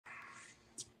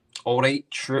All right,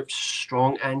 troops,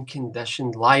 strong and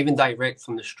conditioned, live and direct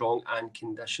from the Strong and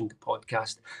Conditioned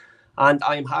podcast. And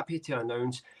I'm happy to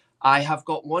announce I have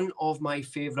got one of my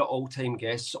favourite all-time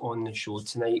guests on the show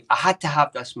tonight. I had to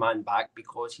have this man back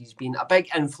because he's been a big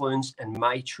influence in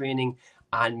my training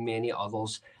and many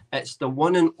others. It's the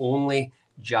one and only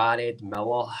Jared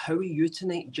Miller. How are you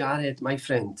tonight, Jared, my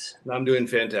friend? I'm doing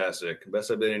fantastic. Best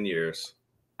I've been in years.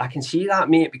 I can see that,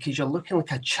 mate, because you're looking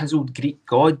like a chiseled Greek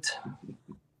god.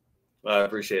 I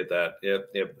appreciate that. Yep.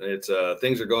 It's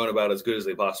things are going about as good as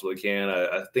they possibly can.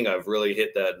 I think I've really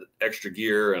hit that extra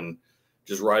gear and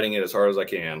just riding it as hard as I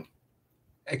can.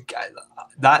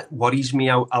 That worries me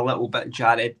a little bit,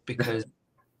 Jared, because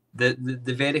the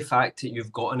very fact that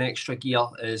you've got an extra gear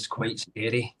is quite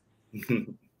scary.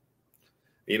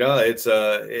 You know, it's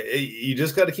you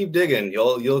just got to keep digging.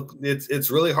 It's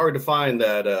really hard to find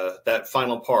that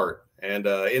final part, and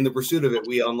in the pursuit of it,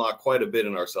 we unlock quite a bit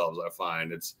in ourselves. I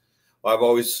find I've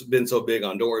always been so big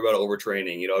on don't worry about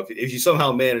overtraining. You know, if you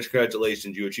somehow manage,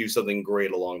 congratulations, you achieve something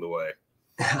great along the way.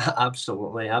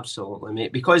 Absolutely,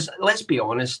 mate. Because let's be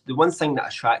honest, the one thing that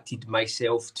attracted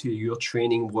myself to your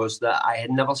training was that I had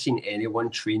never seen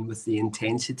anyone train with the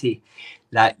intensity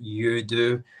that you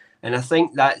do. And I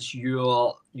think that's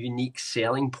your unique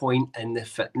selling point in the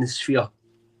fitness sphere.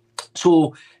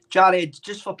 So, Jared,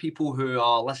 just for people who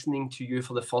are listening to you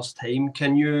for the first time,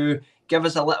 can you give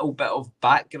us a little bit of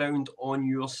background on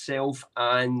yourself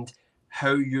and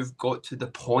how you've got to the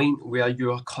point where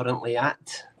you're currently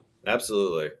at?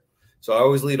 Absolutely. So I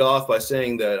always lead off by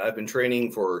saying that I've been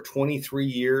training for 23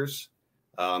 years.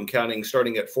 I'm counting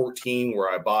starting at 14,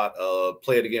 where I bought a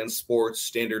Play It Again Sports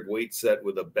standard weight set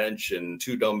with a bench and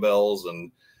 2 dumbbells.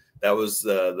 And that was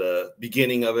the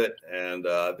beginning of it. And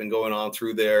I've been going on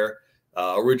through there.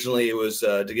 Originally, it was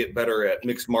to get better at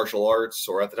mixed martial arts,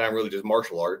 or at the time, really just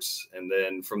martial arts. And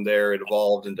then from there, it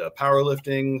evolved into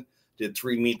powerlifting. Did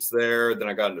 3 meets there. Then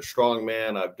I got into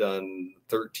strongman. I've done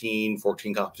 14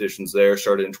 competitions there,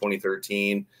 started in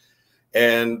 2013.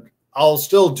 And I'll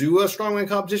still do a strongman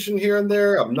competition here and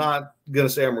there. I'm not going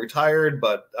to say I'm retired,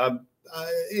 but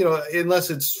you know, unless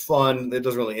it's fun, it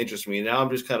doesn't really interest me. Now I'm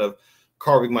just kind of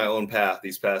carving my own path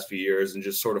these past few years and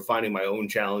just sort of finding my own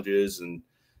challenges and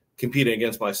competing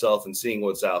against myself and seeing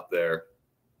what's out there.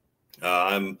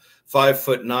 I'm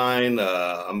 5'9".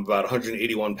 I'm about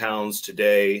 181 pounds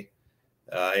today.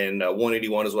 And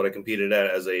 181 is what I competed at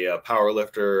as a power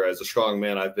lifter. As a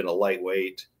strongman, I've been a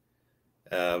lightweight.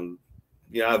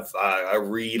 Yeah, I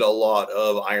read a lot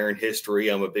of iron history.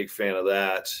 I'm a big fan of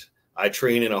that. I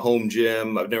train in a home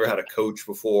gym. I've never had a coach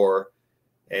before.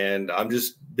 And I'm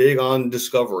just big on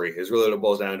discovery is really what it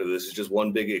boils down to. This is just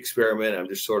one big experiment. I'm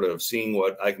just sort of seeing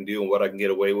what I can do and what I can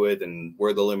get away with and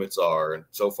where the limits are. And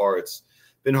so far, it's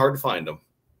been hard to find them.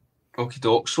 Okay,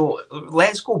 doc. So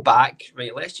let's go back,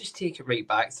 right? Let's just take it right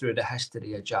back through the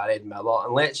history of Jared Miller,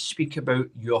 and let's speak about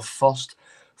your first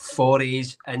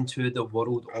forays into the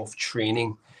world of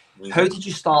training. Mm-hmm. How did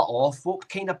you start off? What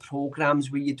kind of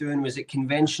programs were you doing? Was it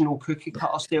conventional cookie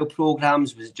cutter style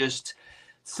programs? Was it just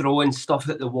throwing stuff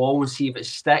at the wall and see if it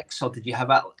sticks, or did you have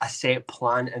a set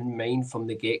plan in mind from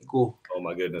the get-go? Oh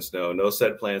my goodness, no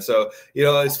set plan. So, you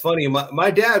know, it's funny.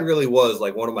 My dad really was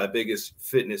like one of my biggest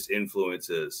fitness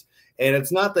influences. And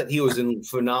it's not that he was in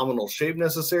phenomenal shape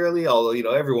necessarily, although, you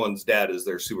know, everyone's dad is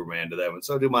their Superman to them. And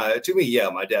so to me, yeah,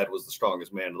 my dad was the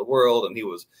strongest man in the world and he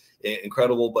was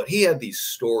incredible, but he had these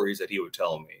stories that he would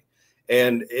tell me.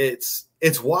 And it's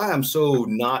why I'm so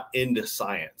not into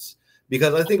science,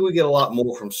 because I think we get a lot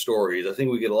more from stories. I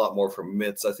think we get a lot more from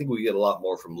myths. I think we get a lot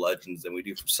more from legends than we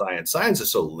do from science. Science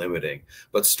is so limiting,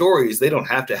 but stories, they don't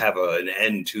have to have an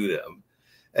end to them.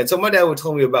 And so my dad would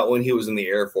tell me about when he was in the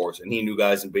Air Force and he knew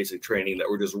guys in basic training that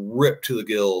were just ripped to the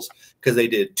gills because they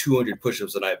did 200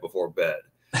 push-ups a night before bed.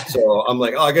 So I'm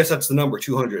like, oh, I guess that's the number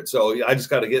 200. So I just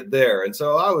got to get there. And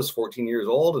so I was 14 years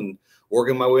old and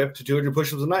working my way up to 200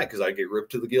 push-ups a night because I'd get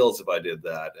ripped to the gills if I did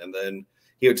that. And then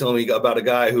he would tell me about a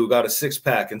guy who got a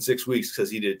 6-pack in 6 weeks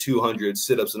because he did 200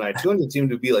 sit-ups a night. 200 seemed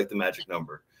to be like the magic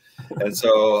number. And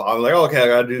so I'm like, oh, okay, I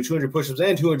got to do 200 push-ups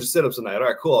and 200 sit-ups a night. All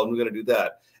right, cool. I'm going to do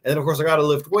that. And then, of course, I got to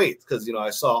lift weights because, you know, I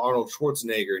saw Arnold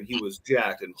Schwarzenegger and he was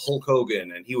jacked, and Hulk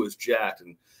Hogan and he was jacked.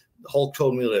 And Hulk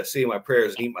told me to say my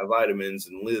prayers and eat my vitamins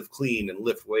and live clean and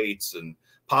lift weights. And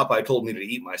Popeye told me to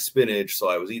eat my spinach. So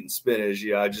I was eating spinach.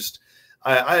 Yeah,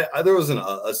 there wasn't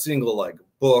a single like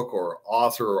book or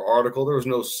author or article. There was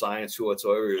no science to it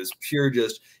whatsoever. It was pure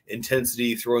just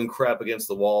intensity, throwing crap against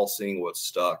the wall, seeing what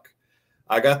stuck.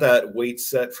 I got that weight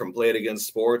set from Play It Again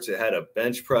Sports. It had a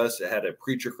bench press, it had a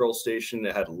preacher curl station,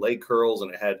 it had leg curls,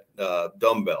 and it had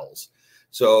dumbbells.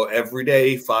 So every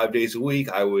day, 5 days a week,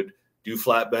 I would do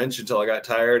flat bench until I got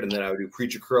tired, and then I would do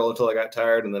preacher curl until I got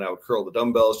tired, and then I would curl the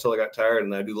dumbbells until I got tired,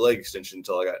 and then I'd do the leg extension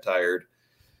until I got tired.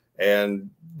 And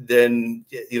then,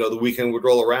 you know, the weekend would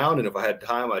roll around, and if I had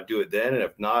time, I'd do it then. And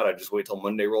if not, I'd just wait till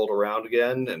Monday rolled around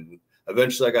again. And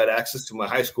eventually I got access to my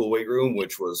high school weight room,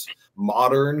 which was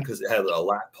modern because it had a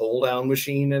lat pull down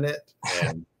machine in it.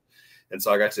 And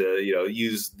so I got to, you know,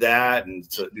 use that and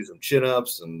to do some chin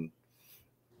ups. And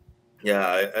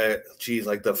yeah, geez,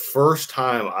 like the first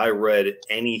time I read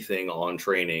anything on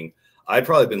training, I'd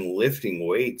probably been lifting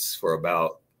weights for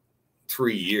about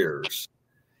 3 years.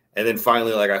 And then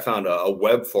finally, like I found a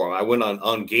web forum. I went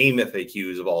on game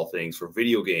FAQs of all things for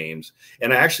video games.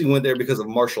 And I actually went there because of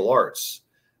martial arts.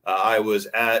 I was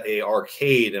at a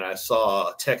arcade and I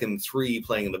saw Tekken 3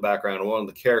 playing in the background. And one of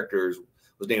the characters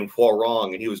was named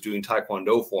Poirong, and he was doing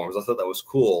Taekwondo forms. I thought that was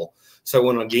cool. So I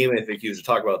went on game FAQs to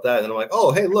talk about that. And then I'm like,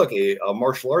 oh, hey, look, a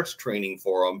martial arts training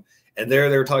forum. And there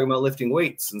they were talking about lifting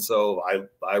weights. And so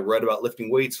I read about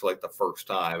lifting weights for like the first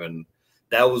time. And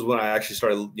that was when I actually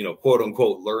started, you know, quote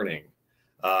unquote, learning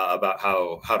about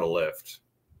how to lift.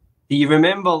 Do you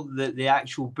remember the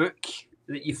actual book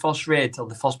that you first read, or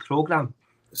the first program?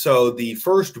 So the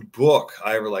first book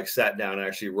I ever like sat down and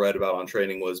actually read about on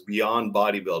training was Beyond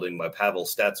Bodybuilding by Pavel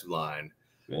Statuline.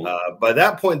 Right. By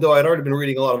that point, though, I'd already been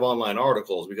reading a lot of online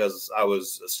articles because I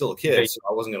was still a kid, right. So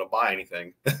I wasn't going to buy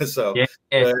anything. So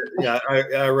yeah,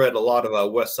 I read a lot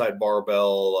of West Side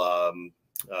Barbell,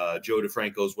 Joe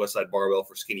DeFranco's West Side Barbell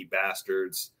for Skinny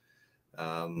Bastards,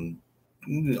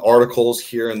 articles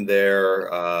here and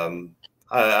there.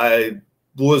 I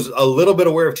was a little bit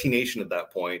aware of T-Nation at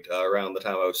that point. Around the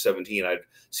time I was 17, I'd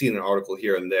seen an article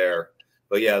here and there.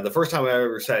 But yeah, the first time I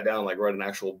ever sat down, like read an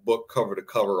actual book cover to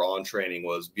cover on training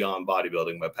was Beyond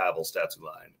Bodybuilding by Pavel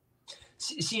Statuline.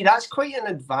 See, that's quite an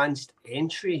advanced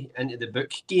entry into the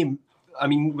book game. I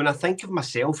mean, when I think of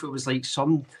myself, it was like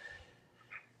some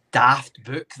daft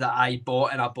book that I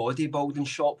bought in a bodybuilding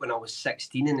shop when I was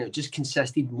 16, and it just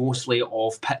consisted mostly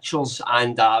of pictures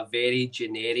and a very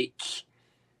generic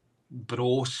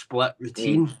bro split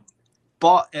routine.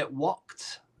 But it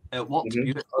worked. It worked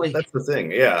beautifully. That's the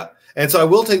thing, yeah. And so I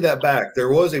will take that back. There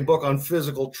was a book on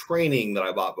physical training that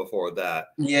I bought before that.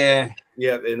 Yeah.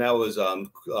 Yeah, and that was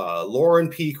Lauren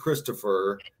P.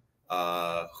 Christopher,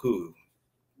 who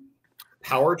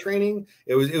power training.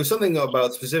 It was something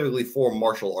about specifically for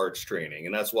martial arts training,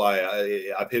 and that's why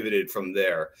I pivoted from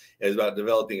there. It was about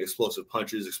developing explosive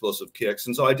punches, explosive kicks,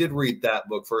 and so I did read that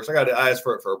book first. I asked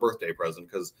for it for a birthday present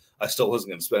because I still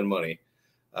wasn't going to spend money.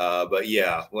 But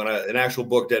yeah, when an actual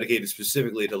book dedicated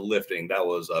specifically to lifting, that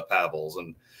was Pavel's.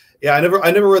 And yeah, I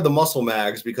never read the muscle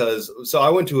mags because I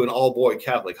went to an all-boy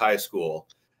Catholic high school,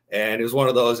 and it was one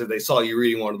of those, if they saw you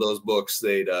reading one of those books,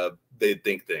 they'd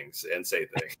think things and say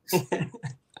things.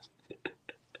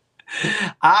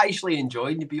 I actually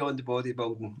enjoyed the Beyond the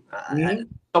Bodybuilding.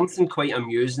 Something quite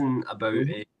amusing about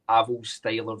Pavel's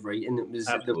style of writing. It was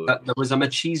there was a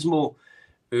machismo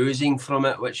oozing from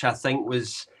it, which I think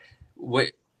was what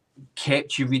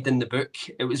kept you reading the book.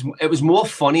 It was more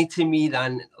funny to me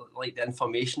than like the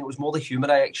information. It was more the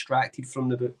humor I extracted from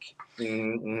the book.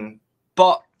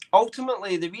 But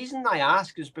ultimately, the reason I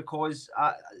ask is because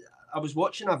I was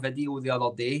watching a video the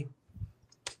other day,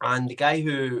 and the guy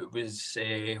who was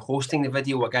hosting the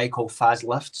video, a guy called Faz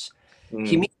Lifts,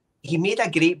 he made a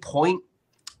great point,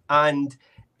 and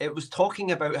it was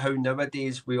talking about how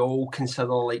nowadays we all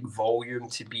consider like volume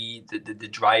to be the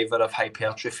driver of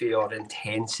hypertrophy or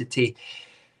intensity.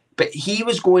 But he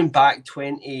was going back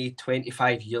 20,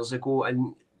 25 years ago,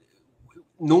 and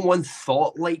no one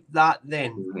thought like that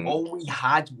then. All we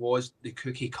had was the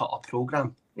cookie cutter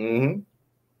program.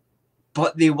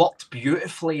 But they worked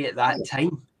beautifully at that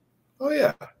time. Oh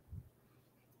yeah.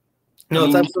 No,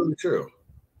 it's absolutely true.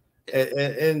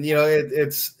 And you know,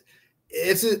 it's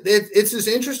this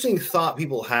interesting thought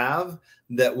people have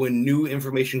that when new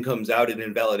information comes out, it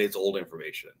invalidates old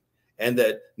information, and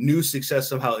that new success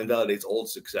somehow invalidates old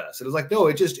success. And it's like, no,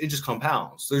 it just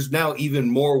compounds. There's now even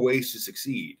more ways to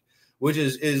succeed, which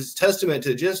is testament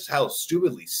to just how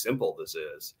stupidly simple this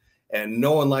is. And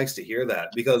no one likes to hear that,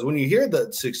 because when you hear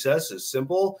that success is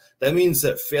simple, that means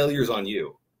that failure's on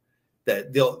you.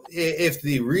 That if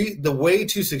the way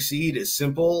to succeed is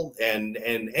simple and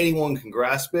anyone can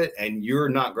grasp it and you're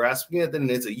not grasping it, then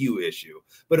it's a you issue.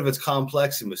 But if it's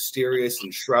complex and mysterious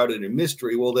and shrouded in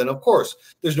mystery, well, then of course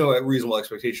there's no reasonable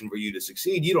expectation for you to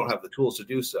succeed. You don't have the tools to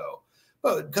do so.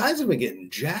 But guys have been getting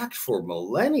jacked for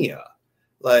millennia.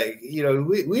 Like, you know,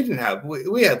 we didn't have,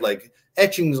 we had like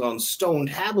etchings on stone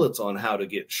tablets on how to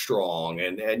get strong.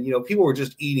 And, you know, people were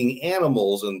just eating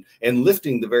animals and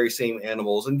lifting the very same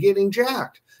animals and getting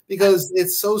jacked because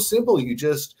it's so simple.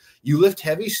 You lift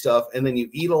heavy stuff and then you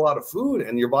eat a lot of food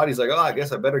and your body's like, oh, I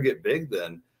guess I better get big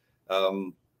then.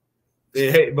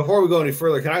 Hey, before we go any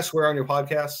further, can I swear on your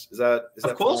podcast? Is that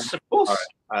of course, fun? of course.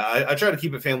 All right. I try to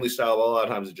keep it family style, but a lot of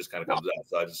times it just kind of comes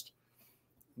out. So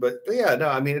but yeah, no,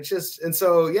 I mean, it's just, and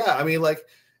so, yeah, I mean, like,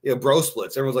 you know, bro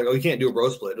splits. Everyone's like, oh, you can't do a bro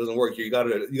split. It doesn't work. You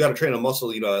gotta train a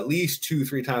muscle, you know, at least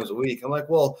 2-3 times a week. I'm like,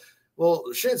 well,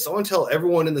 shit, someone tell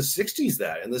everyone in the 60s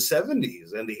that, in the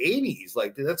 70s and the 80s,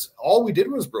 like that's all we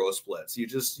did was bro splits.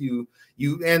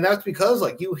 And that's because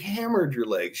like you hammered your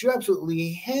legs. You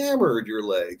absolutely hammered your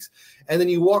legs. And then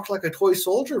you walked like a toy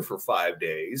soldier for 5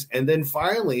 days. And then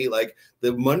finally, like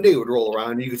the Monday would roll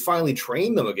around and you could finally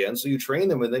train them again. So you train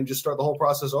them and then just start the whole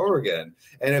process over again.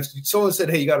 And if someone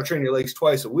said, hey, you got to train your legs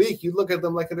twice a week, you look at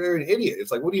them like they're an idiot.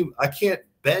 It's like, I can't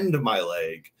bend my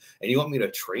leg and you want me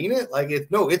to train it? Like,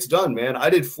 no, it's done, man. I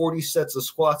did 40 sets of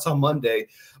squats on Monday.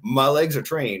 My legs are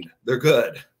trained. They're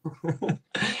good.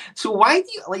 So why do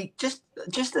you, like,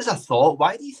 just as a thought,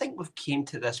 why do you think we've came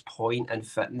to this point in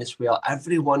fitness where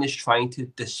everyone is trying to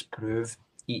disprove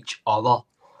each other?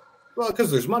 Well,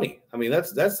 because there's money. I mean,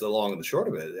 that's the long and the short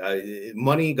of it.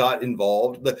 Money got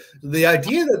involved. The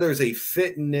idea that there's a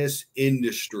fitness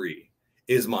industry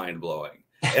is mind-blowing.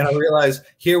 And I realize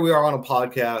here we are on a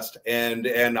podcast, and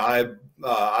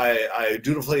I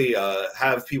dutifully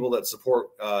have people that support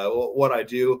what I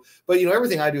do. But, you know,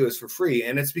 everything I do is for free.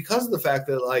 And it's because of the fact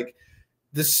that, like,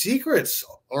 the secrets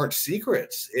aren't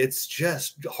secrets. It's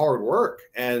just hard work.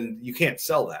 And you can't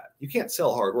sell that. You can't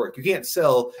sell hard work. You can't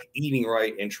sell eating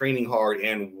right and training hard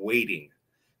and waiting.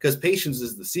 Because patience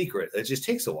is the secret. It just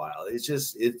takes a while. It's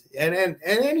just and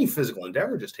any physical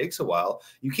endeavor just takes a while.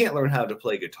 You can't learn how to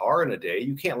play guitar in a day.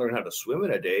 You can't learn how to swim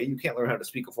in a day. You can't learn how to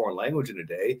speak a foreign language in a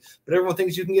day. But everyone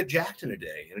thinks you can get jacked in a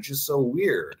day, and it's just so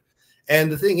weird.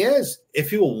 And the thing is, if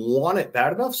people want it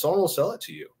bad enough, someone will sell it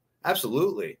to you.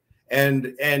 Absolutely.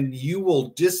 And you will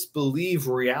disbelieve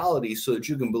reality so that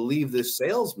you can believe this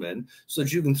salesman, so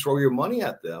that you can throw your money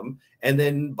at them and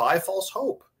then buy false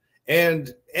hope.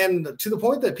 And to the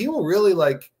point that people really,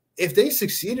 like, if they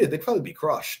succeeded, they'd probably be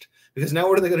crushed, because now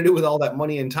what are they going to do with all that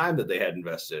money and time that they had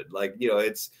invested? Like, you know,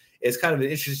 it's kind of an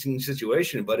interesting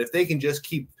situation. But if they can just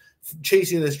keep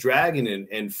chasing this dragon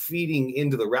and feeding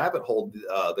into the rabbit hole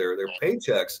their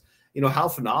paychecks, you know, how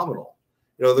phenomenal.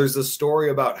 You know, there's this story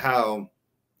about how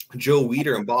Joe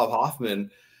Weider and Bob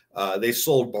Hoffman, they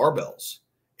sold barbells.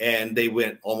 And they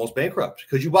went almost bankrupt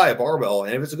because you buy a barbell,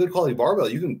 and if it's a good quality barbell,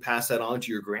 you can pass that on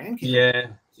to your grandkids. Yeah,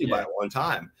 you buy it one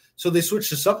time. So they switched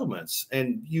to supplements,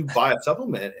 and you buy a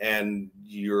supplement, and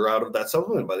you're out of that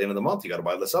supplement by the end of the month. You got to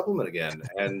buy the supplement again,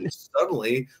 and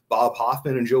suddenly Bob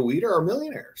Hoffman and Joe Weider are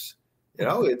millionaires. You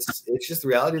know, it's just the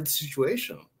reality of the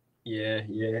situation. Yeah.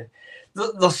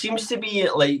 There seems to be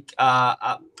like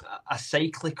a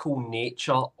cyclical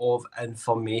nature of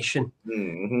information.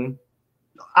 Mm-hmm.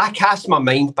 I cast my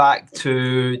mind back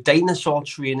to Dinosaur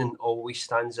Training always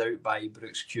stands out by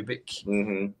Brooks Kubik.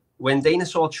 Mm-hmm. When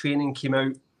Dinosaur Training came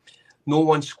out, no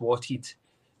one squatted.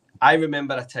 I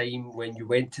remember a time when you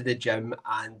went to the gym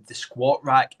and the squat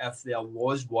rack, if there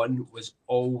was one, was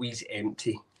always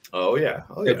empty. Oh, yeah.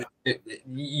 Oh, yeah.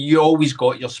 You always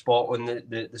got your spot on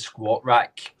the squat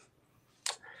rack.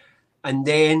 And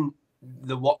then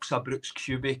the works of Brooks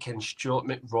Kubik and Stuart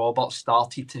McRoberts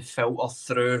started to filter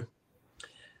through,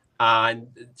 and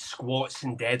squats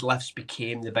and deadlifts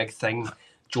became the big thing.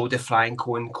 Joe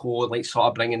DeFranco and co, like, sort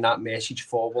of bringing that message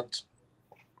forward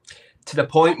to the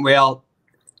point where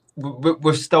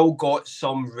we've still got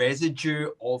some residue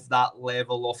of that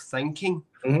level of thinking.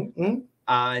 Mm-hmm.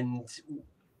 And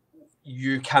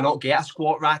you cannot get a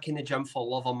squat rack in the gym for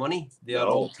love or money. They're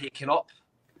all taken up.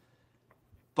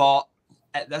 But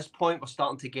at this point, we're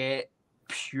starting to get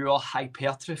pure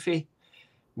hypertrophy,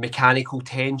 mechanical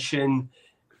tension,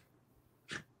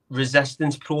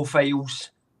 resistance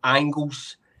profiles,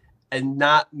 angles, and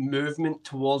that movement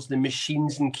towards the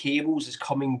machines and cables is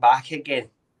coming back again.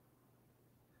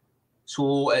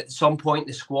 So at some point,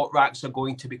 the squat racks are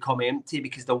going to become empty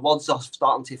because the words are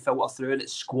starting to filter through that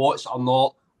squats are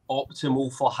not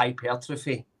optimal for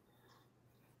hypertrophy.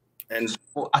 And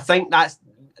so I think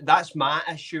that's my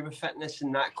issue with fitness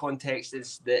in that context,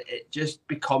 is that it just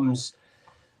becomes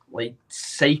like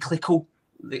cyclical.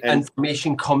 The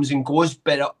information comes and goes,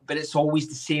 but it's always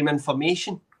the same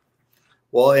information.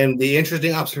 Well, and the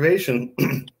interesting observation,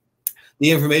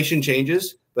 the information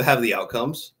changes, but have the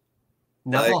outcomes?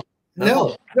 Never.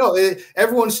 No.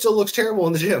 Everyone still looks terrible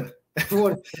in the gym.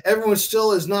 Everyone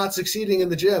still is not succeeding in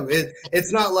the gym.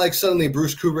 It's not like suddenly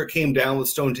Bruce Kubrick came down with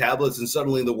stone tablets and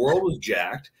suddenly the world was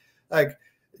jacked. Like,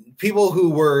 people who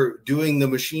were doing the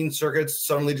machine circuits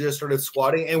suddenly just started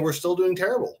squatting and were still doing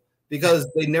terrible because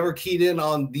they never keyed in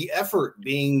on the effort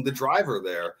being the driver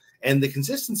there and the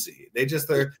consistency.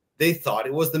 They thought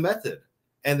it was the method,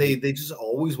 and they just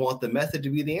always want the method to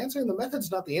be the answer, and the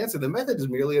method's not the answer. The method is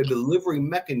merely a delivery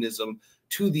mechanism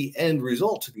to the end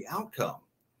result, to the outcome.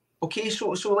 Okay, so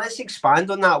let's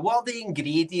expand on that. What are the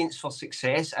ingredients for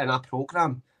success in a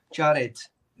program, Jared?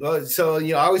 Well, so,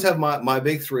 I always have my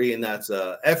big three, and that's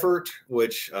effort,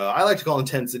 which I like to call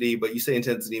intensity, but you say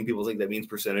intensity and people think that means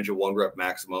percentage of 1 rep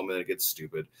maximum, and it gets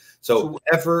stupid. So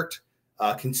effort,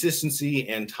 consistency,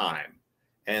 and time,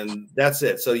 and that's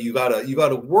it. So you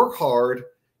gotta work hard.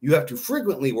 You have to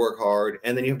frequently work hard,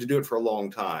 and then you have to do it for a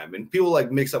long time. And people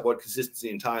like mix up what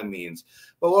consistency and time means.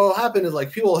 But what will happen is,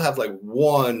 like, people will have like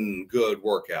one good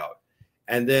workout,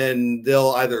 and then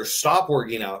they'll either stop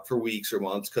working out for weeks or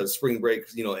months because spring break,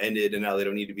 ended and now they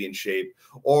don't need to be in shape,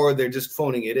 or they're just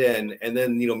phoning it in. And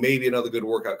then, maybe another good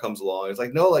workout comes along. It's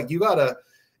like, no, like, you gotta,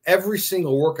 every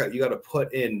single workout, you got to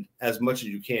put in as much as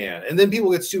you can. And then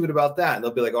people get stupid about that. And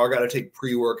they'll be like, oh, I got to take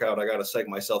pre-workout. I got to psych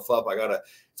myself up.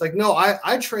 It's like, no,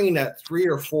 I train at 3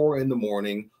 or 4 in the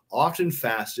morning, often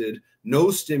fasted,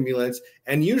 no stimulants.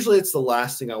 And usually it's the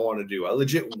last thing I want to do. I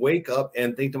legit wake up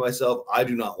and think to myself, I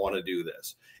do not want to do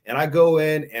this. And I go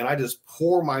in and I just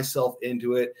pour myself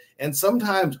into it. And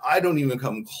sometimes I don't even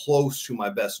come close to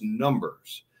my best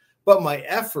numbers, but my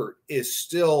effort is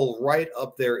still right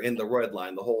up there in the red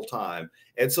line the whole time.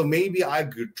 And so maybe I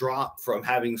could drop from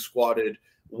having squatted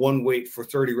one weight for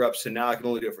 30 reps, and now I can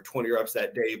only do it for 20 reps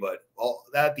that day. But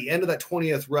at the end of that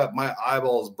 20th rep, my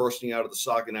eyeball is bursting out of the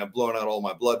socket and I've blown out all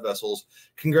my blood vessels.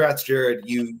 Congrats, Jared.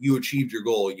 You achieved your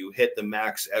goal. You hit the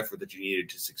max effort that you needed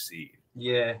to succeed.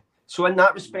 Yeah. So in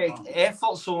that respect,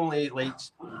 effort's only like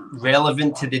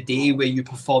relevant to the day where you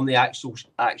perform the actual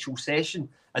session,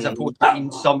 as opposed to being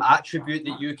some attribute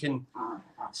that you can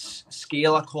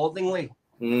scale accordingly.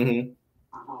 Mm-hmm.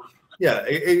 Yeah,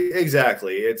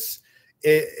 exactly.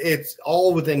 It's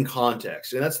all within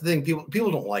context, and that's the thing.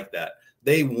 People don't like that.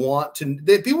 People want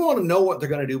to know what they're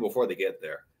going to do before they get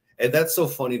there, and that's so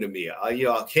funny to me.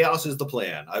 Chaos is the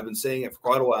plan. I've been saying it for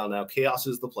quite a while now. Chaos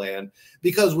is the plan,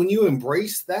 because when you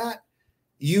embrace that,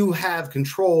 you have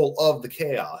control of the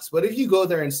chaos. But if you go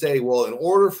there and say, well, in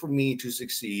order for me to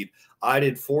succeed, I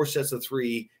did 4 sets of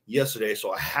 3 yesterday,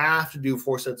 so I have to do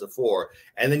 4 sets of 4,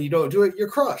 and then you don't do it, you're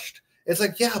crushed. It's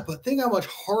like, yeah, but think how much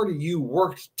harder you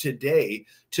worked today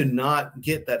to not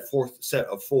get that 4th set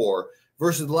of 4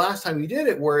 versus the last time you did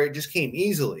it where it just came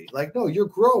easily. Like, no, you're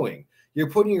growing.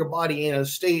 You're putting your body in a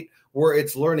state where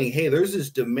it's learning, hey, there's this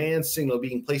demand signal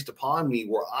being placed upon me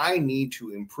where I need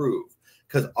to improve,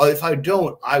 because if I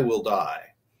don't, I will die.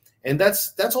 And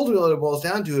that's ultimately what it boils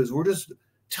down to, is we're just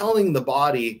telling the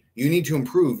body, you need to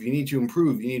improve, you need to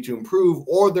improve, you need to improve,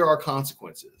 or there are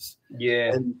consequences.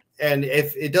 Yeah. And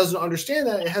if it doesn't understand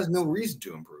that, it has no reason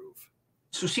to improve.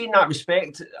 So see, in that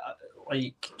respect,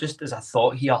 like, just as a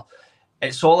thought here,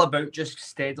 it's all about just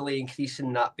steadily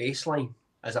increasing that baseline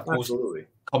as opposed to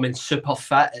becoming super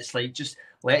fit. It's like, just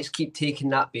let's keep taking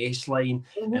that baseline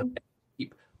and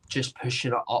keep just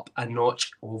pushing it up a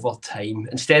notch over time,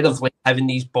 instead of like having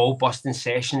these ball busting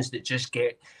sessions that just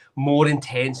get more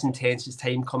intense as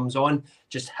time comes on.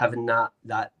 Just having that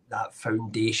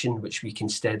foundation which we can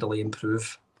steadily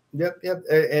improve. Yep.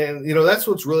 And that's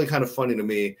what's really kind of funny to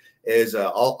me is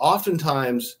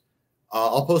oftentimes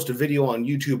I'll post a video on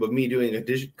YouTube of me doing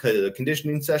a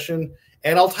conditioning session,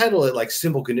 and I'll title it like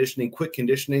simple conditioning, quick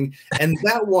conditioning, and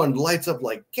that one lights up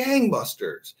like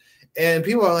gangbusters. And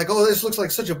people are like, oh, this looks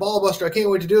like such a ball buster, I can't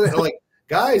wait to do it. And I'm like,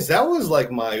 guys, that was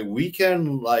like my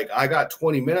weekend. Like, I got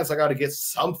 20 minutes. I got to get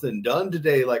something done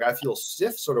today. Like, I feel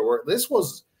stiff sort of work. This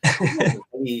was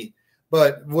me.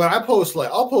 But when I post,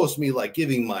 like, I'll post me like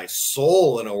giving my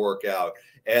soul in a workout,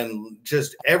 and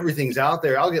just everything's out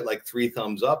there. I'll get like 3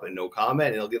 thumbs up and no comment,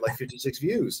 and it'll get like 56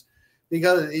 views.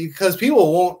 Because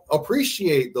people won't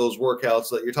appreciate those workouts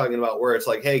that you're talking about, where it's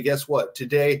like, hey, guess what?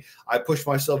 Today I pushed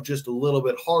myself just a little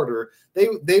bit harder.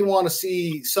 They want to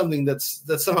see something that's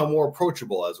somehow more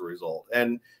approachable as a result.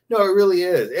 And no, it really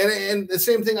is. And the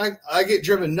same thing, I get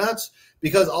driven nuts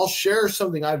because I'll share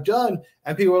something I've done,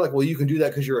 and people are like, well, you can do that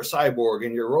because you're a cyborg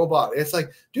and you're a robot. It's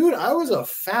like, dude, I was a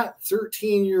fat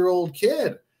 13-year-old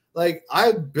kid. Like,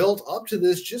 I built up to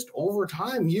this just over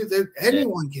time.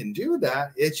 Anyone can do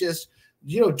that. It's just,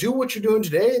 do what you're doing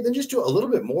today, then just do a little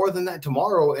bit more than that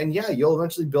tomorrow. And yeah, you'll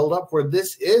eventually build up where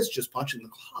this is just punching the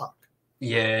clock.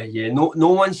 Yeah. No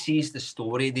one sees the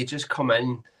story. They just come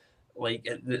in like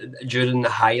during the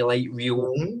highlight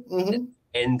reel, Mm-hmm.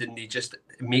 and they just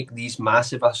make these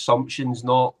massive assumptions,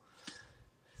 not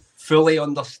fully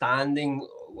understanding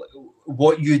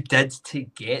what you did to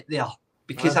get there.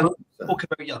 Because I know you spoke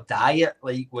about your diet,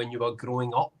 like when you were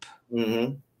growing up.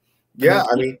 Mm-hmm. Yeah,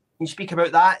 I mean, can you speak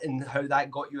about that and how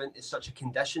that got you into such a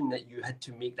condition that you had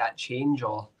to make that change?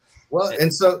 Or well,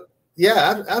 and so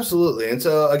yeah, absolutely. And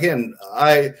so again,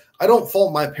 I don't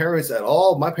fault my parents at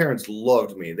all. My parents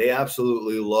loved me. They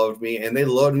absolutely loved me, and they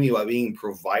loved me by being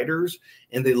providers,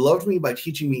 and they loved me by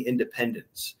teaching me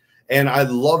independence. And I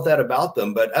love that about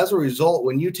them. But as a result,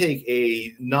 when you take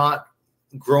a not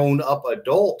grown up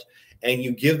adult and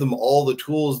you give them all the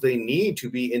tools they need to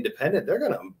be independent, they're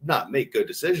going to not make good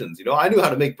decisions. You know, I knew how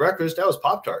to make breakfast. That was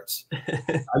Pop-Tarts.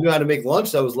 I knew how to make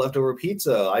lunch. That was leftover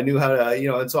pizza. I knew how to, you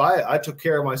know, and so I took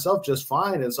care of myself just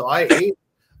fine. And so I ate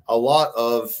a lot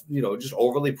of, you know, just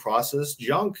overly processed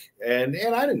junk, and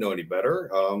I didn't know any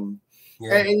better.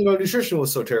 And, you know, nutrition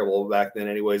was so terrible back then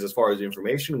anyways, as far as the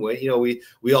information went. You know,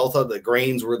 we all thought that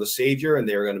grains were the savior and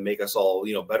they were going to make us all,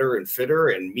 you know, better and fitter,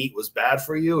 and meat was bad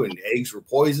for you and eggs were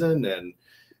poison.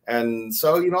 And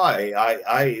so, you know,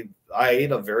 I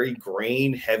ate a very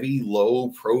grain heavy, low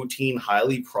protein,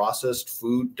 highly processed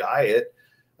food diet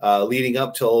leading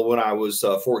up till when I was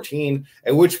 14,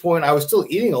 at which point I was still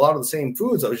eating a lot of the same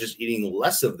foods. I was just eating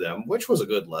less of them, which was a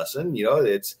good lesson. You know,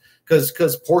 it's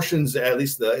because portions, at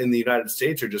least in the United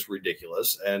States, are just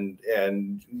ridiculous. And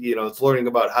you know, it's learning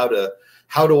about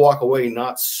how to walk away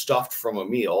not stuffed from a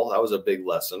meal. That was a big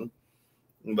lesson.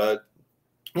 But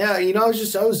yeah, you know,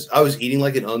 I was eating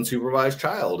like an unsupervised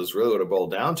child is really what it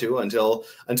boiled down to, until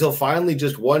finally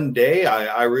just one day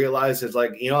I realized it's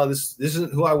like, you know, this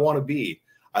isn't who I want to be.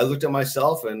 I looked at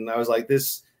myself and I was like,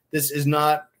 this is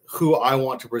not who I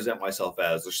want to present myself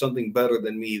as. There's something better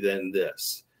than me than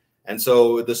this. And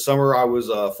so the summer I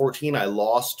was 14, I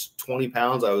lost 20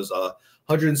 pounds. I was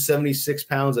 176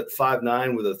 pounds at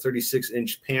 5'9" with a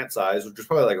 36-inch pant size, which was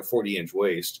probably like a 40-inch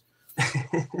waist.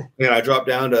 And I dropped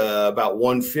down to about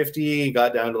 150,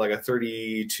 got down to like a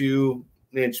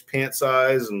 32-inch pant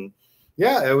size. And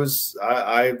yeah, it was,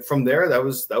 I from there, that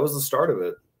was the start of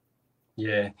it.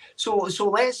 Yeah. So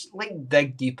let's like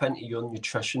dig deep into your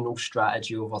nutritional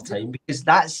strategy over time, because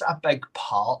that's a big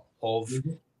part of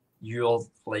your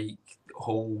like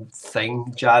whole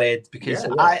thing, Jared. Because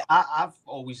I've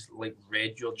always like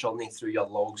read your journey through your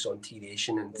logs on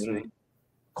T-Nation and through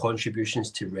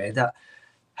contributions to Reddit.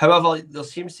 However, there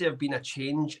seems to have been a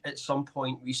change at some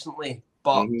point recently.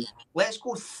 But let's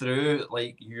go through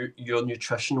like your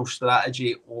nutritional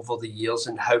strategy over the years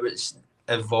and how it's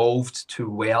evolved to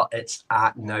where it's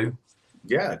at now.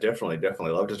 Yeah, definitely.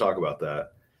 Love to talk about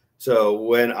that. So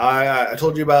when I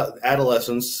told you about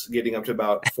adolescence, getting up to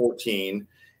about 14,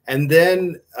 and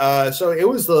then so it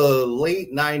was the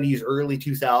late 90s, early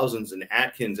 2000s, and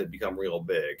Atkins had become real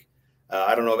big.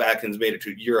 I don't know if Atkins made it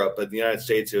to Europe, but in the United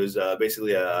States, it was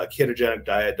basically a ketogenic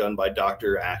diet done by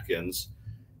Dr. Atkins.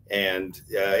 And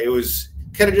it was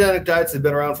ketogenic diets had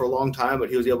been around for a long time, but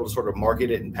he was able to sort of market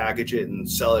it and package it and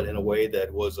sell it in a way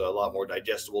that was a lot more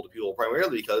digestible to people,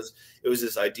 primarily because it was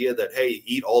this idea that, hey,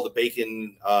 eat all the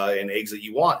bacon and eggs that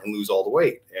you want and lose all the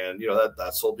weight. And, you know,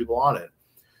 that sold people on it.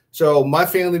 So my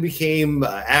family became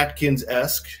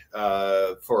Atkins-esque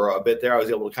for a bit there. I was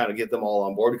able to kind of get them all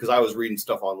on board because I was reading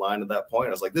stuff online at that point.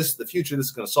 I was like, this is the future. This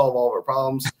is going to solve all of our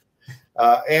problems.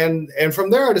 And from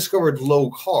there, I discovered low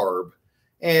carb.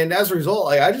 And as a result,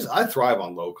 like I thrive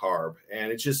on low carb.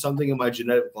 And it's just something in my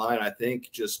genetic line. I think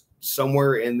just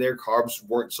somewhere in there, carbs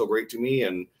weren't so great to me.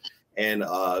 And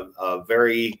a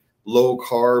very low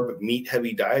carb, meat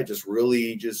heavy diet just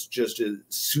really just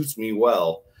suits me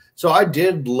well. So I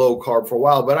did low carb for a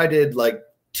while, but I did like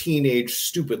teenage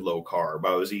stupid low carb.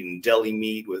 I was eating deli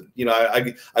meat with, you know,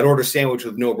 I'd order a sandwich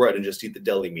with no bread and just eat the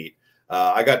deli meat.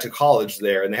 I got to college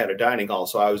there and they had a dining hall.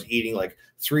 So I was eating like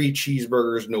 3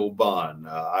 cheeseburgers, no bun.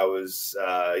 I was,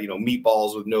 you know,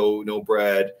 meatballs with no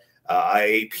bread. I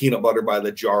ate peanut butter by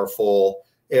the jar full.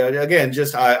 And again,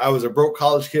 just I was a broke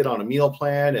college kid on a meal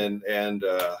plan, and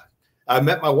I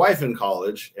met my wife in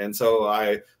college. And so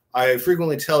I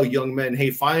frequently tell young men, hey,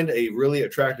 find a really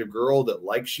attractive girl that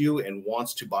likes you and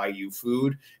wants to buy you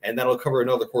food, and that'll cover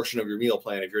another portion of your meal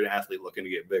plan if you're an athlete looking to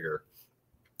get bigger.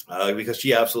 Because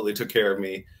she absolutely took care of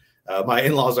me. My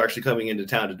in-laws are actually coming into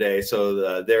town today,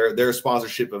 so their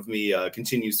sponsorship of me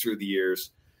continues through the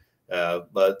years.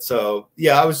 But so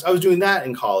yeah, I was doing that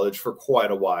in college for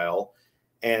quite a while,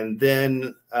 and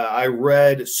then I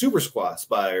read Super Squats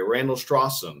by Randall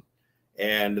Strawson.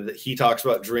 And he talks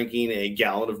about drinking a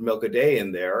gallon of milk a day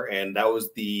in there. And that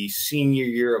was the senior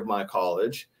year of my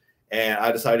college. And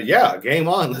I decided, yeah, game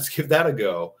on, let's give that a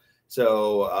go.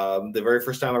 So the very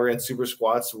first time I ran super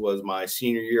squats was my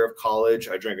senior year of college.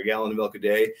 I drank a gallon of milk a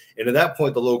day. And at that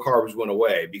point, the low carbs went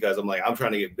away because I'm like, I'm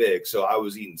trying to get big. So I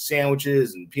was eating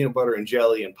sandwiches and peanut butter and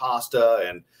jelly and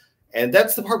pasta. And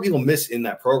that's the part people miss in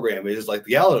that program is like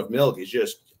the gallon of milk is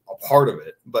just a part of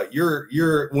it. But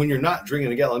when you're not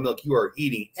drinking a gallon of milk, you are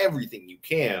eating everything you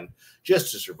can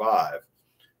just to survive.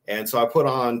 And so I put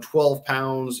on 12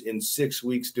 pounds in 6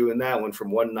 weeks doing that. Went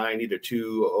from 190 to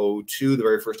 202, the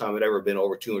very first time I'd ever been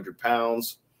over 200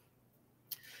 pounds.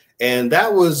 And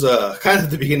that was kind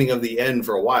of the beginning of the end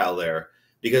for a while there,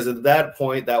 because at that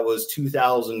point, that was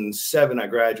 2007, I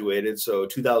graduated. So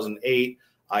 2008,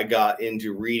 I got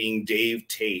into reading Dave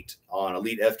Tate on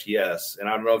Elite FTS. And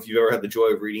I don't know if you've ever had the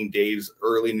joy of reading Dave's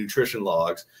early nutrition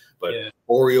logs, but yeah.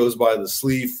 Oreos by the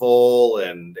sleeveful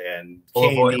and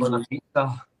candy.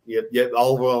 Yep,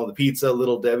 olive oil on the pizza,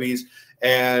 Little Debbie's.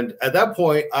 And at that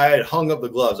point, I had hung up the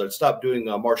gloves. I'd stopped doing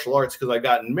martial arts because I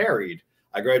gotten married.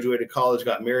 I graduated college,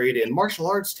 got married, and martial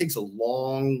arts takes a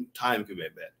long time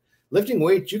commitment. Lifting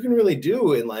weights, you can really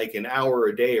do in like an hour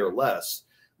a day or less.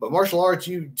 But martial arts,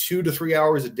 you 2 to 3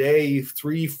 hours a day,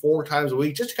 3-4 times a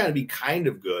week, just to kind of be kind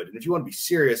of good. And if you want to be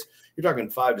serious, you're talking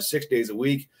 5 to 6 days a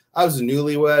week. I was a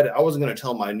newlywed. I wasn't going to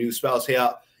tell my new spouse, hey,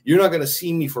 you're not going to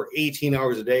see me for 18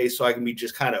 hours a day so I can be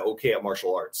just kind of okay at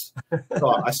martial arts. So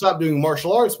I stopped doing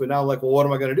martial arts, but now I'm like, well, what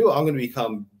am I going to do? I'm going to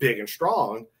become big and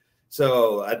strong.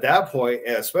 So at that point,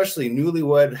 especially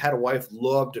newlywed, had a wife,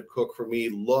 loved to cook for me,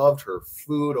 loved her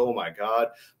food. Oh my God.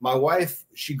 My wife,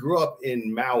 she grew up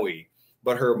in Maui,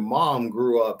 but her mom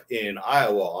grew up in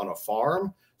Iowa on a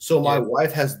farm. So my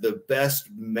wife has the best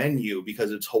menu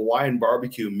because it's Hawaiian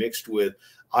barbecue mixed with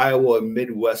Iowa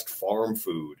Midwest farm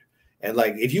food. And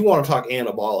like, if you want to talk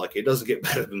anabolic, it doesn't get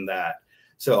better than that.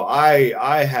 So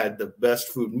I had the best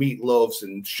food, meatloafs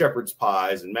and shepherd's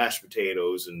pies and mashed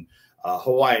potatoes and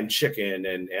Hawaiian chicken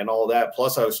and all that.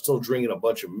 Plus I was still drinking a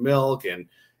bunch of milk and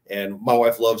my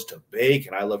wife loves to bake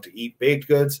and I love to eat baked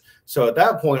goods. So at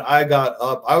that point I got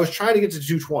up, I was trying to get to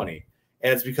 220.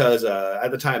 And it's because at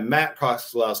the time, Matt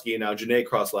Kroslowski, now Janae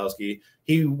Kroslowski,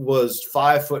 he was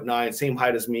 5'9", same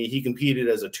height as me. He competed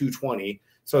as a 220.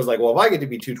 So I was like, well, if I get to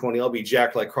be 220, I'll be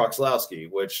jacked like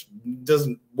Kroslowski, which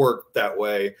doesn't work that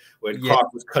way when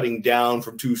Kroc was cutting down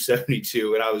from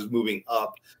 272 and I was moving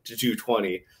up to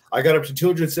 220. I got up to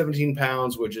 217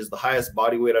 pounds, which is the highest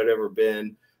body weight I'd ever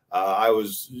been. I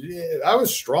was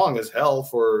strong as hell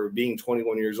for being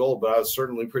 21 years old, but I was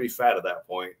certainly pretty fat at that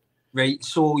point. Right.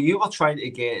 So you were trying to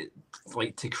get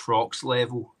like to Croc's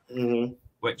level,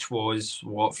 which was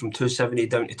what, from 270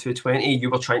 down to 220? You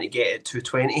were trying to get it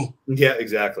 220? Yeah,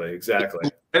 exactly.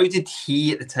 How did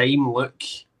he at the time look?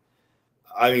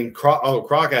 I mean,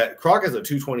 Kroc as a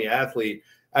 220 athlete.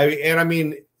 I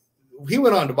mean, he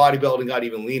went on to bodybuilding, got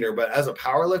even leaner, but as a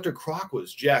power lifter, Kroc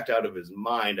was jacked out of his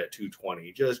mind at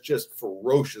 220. Just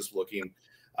ferocious looking,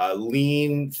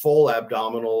 lean, full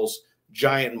abdominals,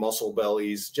 giant muscle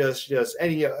bellies,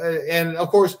 and of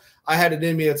course I had it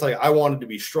in me. It's like I wanted to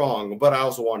be strong, but I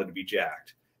also wanted to be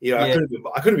jacked. You know, I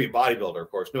couldn't be a bodybuilder,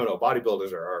 of course. No,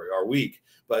 bodybuilders are weak.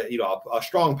 But you know, a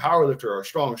strong power lifter or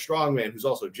a strong man who's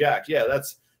also jacked. Yeah,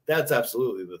 that's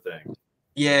absolutely the thing.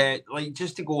 Yeah, like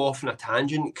just to go off on a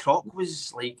tangent, Kroc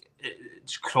was like,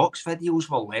 Kroc's videos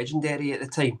were legendary at the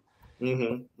time.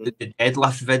 The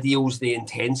deadlift videos, the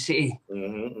intensity.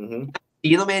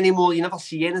 See them anymore. You never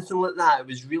see anything like that. It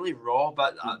was really raw,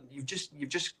 but you've just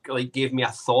like gave me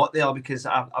a thought there, because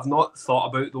I've not thought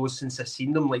about those since I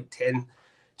seen them like 10,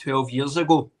 12 years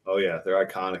ago. Oh yeah, they're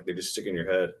iconic. They just stick in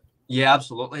your head. Yeah,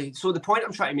 absolutely. So the point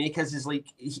I'm trying to make is like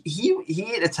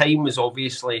he at the time was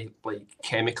obviously like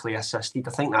chemically assisted.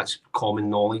 I think that's common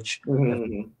knowledge.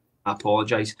 I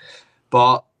apologize,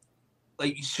 but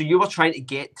like, so you were trying to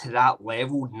get to that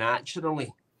level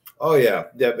naturally. Oh yeah.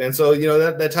 And so, you know,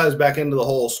 that ties back into the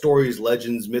whole stories,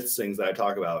 legends, myths things that I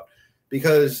talk about,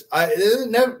 because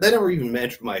that never even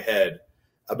entered my head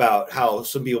about how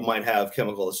some people might have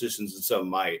chemical assistance and some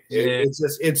might.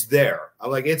 It's there.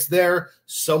 I'm like, it's there.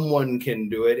 Someone can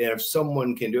do it. And if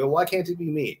someone can do it, why can't it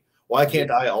be me? Why can't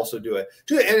I also do it?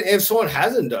 And if someone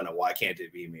hasn't done it, why can't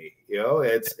it be me? You know,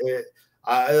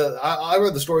 I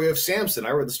read the story of Samson.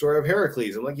 I read the story of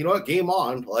Heracles. I'm like, you know what? Game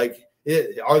on. Like,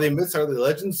 are they myths? Are they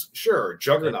legends? Sure.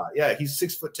 Juggernaut. Yeah, he's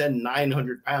 6'10",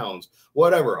 900 pounds.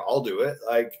 Whatever. I'll do it.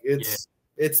 Like, it's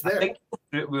there. I think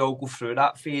we all go through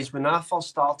that phase. When I first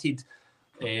started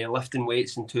lifting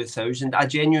weights in 2000, I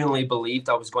genuinely believed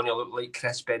I was going to look like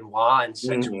Chris Benoit in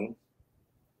 6 weeks.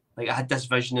 Like, I had this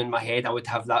vision in my head I would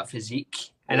have that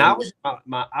physique, and I was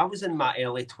in my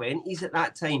early 20s at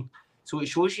that time. So it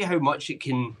shows you how much it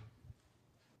can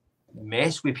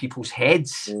mess with people's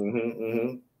heads.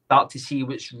 Start to see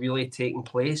what's really taking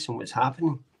place and what's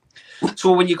happening.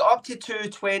 So when you got up to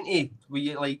 220, were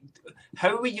you like,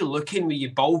 how were you looking? Were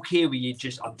you bulky? Were you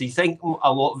just, do you think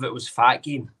a lot of it was fat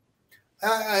gain?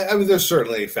 I mean, there's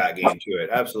certainly a fat gain to it,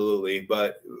 absolutely.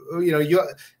 But you know,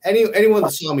 anyone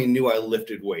that saw me knew I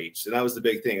lifted weights, and that was the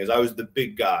big thing. Is I was the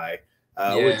big guy,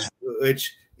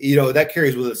 which you know, that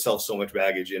carries with itself so much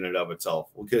baggage in and of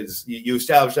itself, because you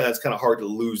establish that it's kind of hard to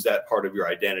lose that part of your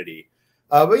identity.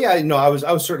 But yeah, you know, I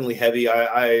was certainly heavy.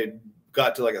 I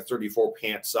got to like a 34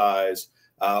 pant size.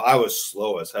 I was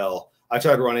slow as hell. I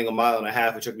tried running 1.5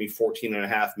 miles. It took me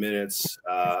 14.5 minutes.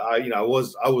 You know,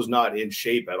 I was not in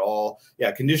shape at all.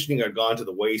 Yeah, conditioning had gone to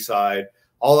the wayside.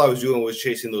 All I was doing was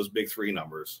chasing those big 3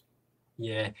 numbers.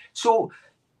 Yeah. So,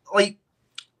 like,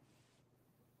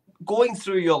 going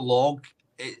through your log,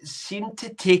 it seemed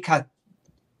to take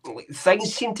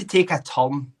things seemed to take a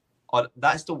turn, or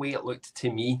that's the way it looked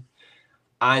to me.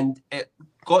 And it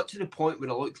got to the point where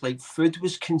it looked like food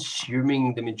was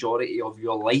consuming the majority of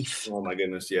your life. Oh my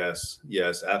goodness, yes,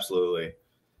 absolutely.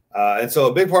 And so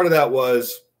a big part of that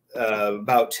was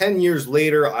about 10 years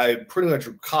later, I pretty much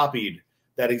copied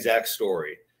that exact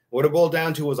story. What it boiled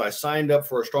down to was I signed up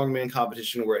for a strongman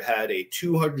competition where it had a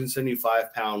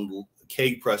 275-pound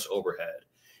keg press overhead.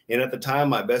 And at the time,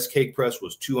 my best keg press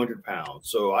was 200 pounds.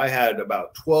 So I had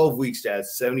about 12 weeks to add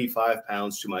 75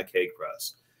 pounds to my keg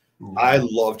press. I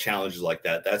love challenges like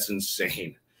that. That's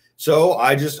insane. So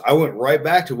I went right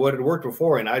back to what had worked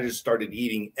before, and I just started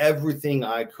eating everything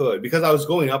I could because I was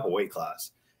going up a weight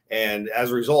class. And as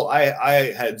a result,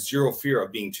 I had zero fear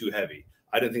of being too heavy.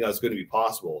 I didn't think that was going to be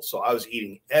possible. So I was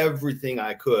eating everything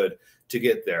I could to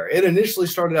get there. It initially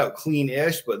started out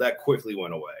clean-ish, but that quickly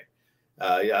went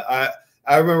away. Yeah,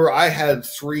 I remember I had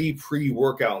 3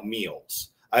 pre-workout meals.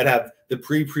 I'd have the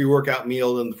pre-workout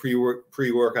meal, and the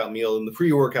pre-workout meal, and the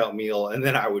pre-workout meal, and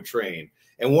then I would train.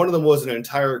 And one of them was an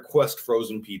entire Quest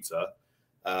frozen pizza.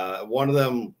 One of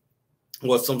them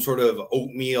was some sort of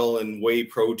oatmeal and whey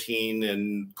protein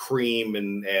and cream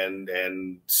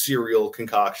and cereal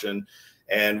concoction.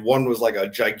 And one was like a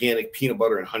gigantic peanut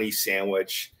butter and honey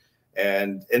sandwich.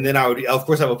 And then I would, of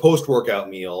course, have a post-workout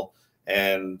meal.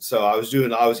 And so I was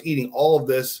eating all of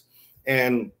this,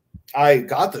 and I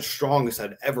got the strongest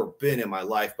I'd ever been in my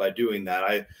life by doing that.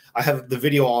 I have the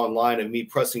video online of me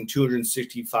pressing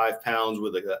 265 pounds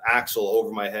with an axle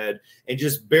over my head and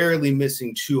just barely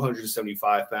missing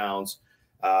 275 pounds.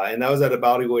 And that was at a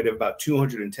body weight of about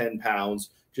 210 pounds,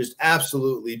 just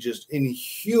absolutely just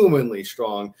inhumanly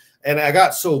strong. And I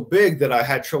got so big that I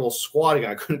had trouble squatting.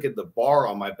 I couldn't get the bar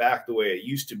on my back the way it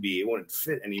used to be. It wouldn't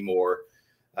fit anymore.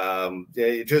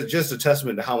 Just a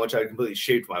testament to how much I completely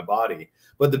shaped my body.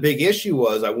 But the big issue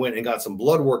was I went and got some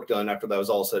blood work done after that was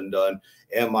all said and done,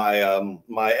 and my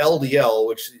LDL,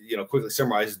 which quickly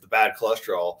summarizes the bad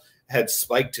cholesterol, had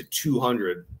spiked to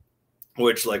 200,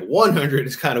 which like 100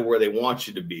 is kind of where they want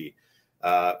you to be.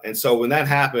 And so when that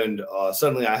happened,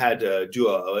 suddenly I had to do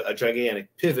a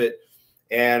gigantic pivot,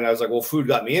 and I was like, well, food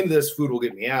got me into this, food will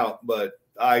get me out. But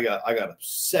I got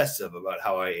obsessive about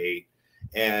how I ate,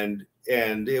 and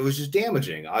it was just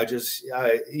damaging.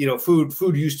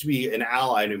 Food used to be an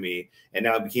ally to me, and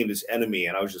now it became this enemy,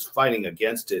 and I was just fighting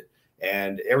against it.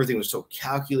 And everything was so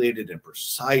calculated and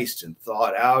precise and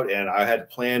thought out, and I had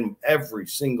to plan every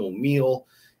single meal,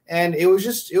 and it was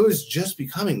just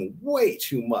becoming way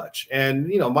too much. And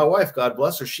my wife, God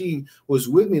bless her, she was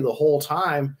with me the whole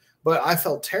time, but I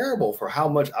felt terrible for how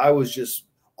much I was just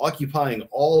occupying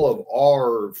all of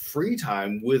our free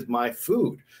time with my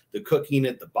food, the cooking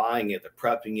it, the buying it, the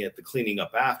prepping it, the cleaning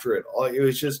up after it.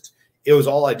 It was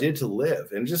all I did to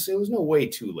live, and it was no way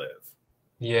to live.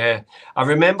 Yeah, I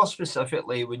remember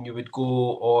specifically when you would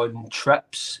go on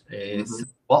trips to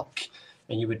work,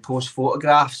 and you would post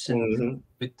photographs, and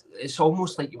it's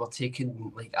almost like you were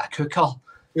taking like a cooker.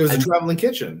 It was a traveling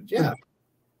kitchen, yeah.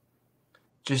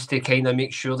 Just to kind of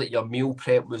make sure that your meal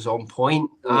prep was on point.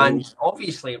 And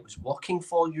obviously it was working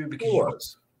for you because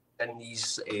you were in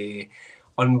these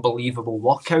unbelievable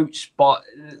workouts. But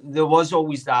there was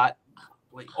always that,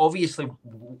 like, obviously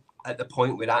at the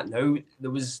point we're at now, there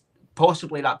was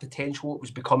possibly that potential it was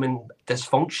becoming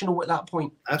dysfunctional at that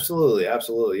point. Absolutely.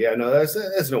 Yeah, no,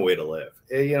 that's no way to live.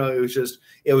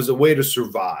 It was a way to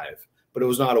survive, but it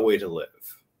was not a way to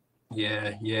live.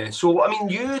 Yeah. So, I mean,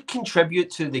 you contribute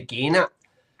to the Gain It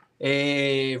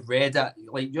Reddit.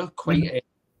 Like, you're quite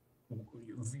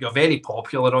you're very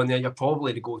popular on there. You're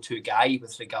probably the go-to guy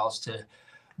with regards to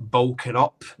bulking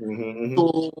up.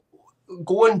 So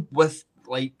going with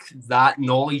like that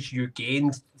knowledge you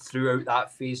gained throughout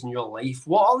that phase in your life,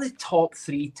 what are the top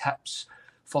 3 tips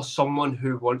for someone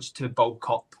who wants to bulk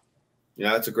up?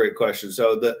 Yeah, that's a great question.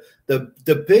 So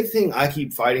the big thing I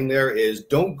keep fighting there is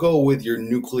don't go with your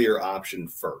nuclear option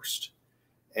first.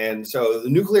 And so the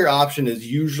nuclear option is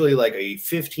usually like a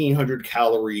 1,500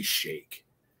 calorie shake.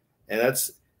 And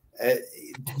that's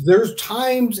there's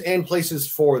times and places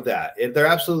for that. There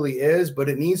absolutely is, but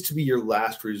it needs to be your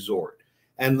last resort.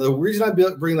 And the reason I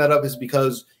bring that up is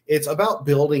because it's about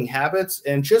building habits.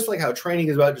 And just like how training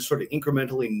is about just sort of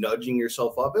incrementally nudging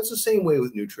yourself up, it's the same way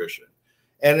with nutrition.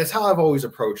 And it's how I've always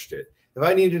approached it. If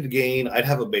I needed to gain, I'd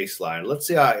have a baseline. Let's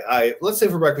say let's say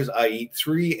for breakfast, I eat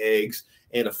 3 eggs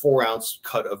and a 4-ounce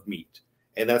cut of meat.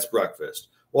 And that's breakfast.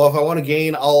 Well, if I want to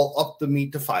gain, I'll up the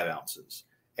meat to 5 ounces.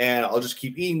 And I'll just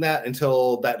keep eating that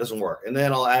until that doesn't work. And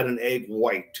then I'll add an egg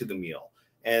white to the meal.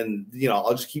 And, you know,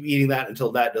 I'll just keep eating that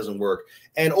until that doesn't work.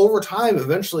 And over time,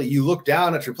 eventually you look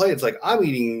down at your plate. It's like, I'm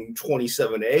eating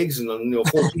 27 eggs and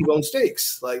 4 T-bone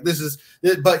steaks. Like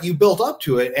but you built up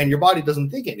to it and your body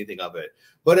doesn't think anything of it.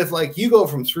 But if like you go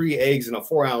from 3 eggs and a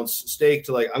 4-ounce steak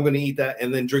to like, I'm going to eat that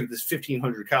and then drink this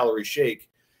 1,500 calorie shake.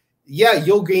 Yeah,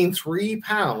 you'll gain 3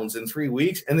 pounds in 3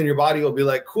 weeks. And then your body will be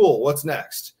like, cool, what's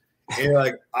next? And you're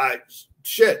like, I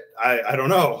don't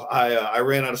know. I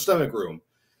ran out of stomach room.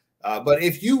 But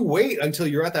if you wait until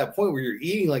you're at that point where you're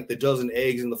eating like the dozen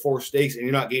eggs and the 4 steaks and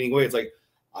you're not gaining weight, it's like,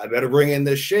 I better bring in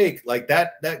this shake. Like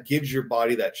that gives your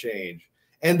body that change.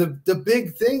 And the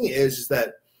big thing is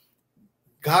that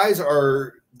guys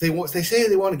they say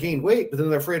they want to gain weight, but then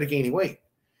they're afraid of gaining weight.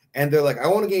 And they're like, I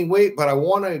want to gain weight, but I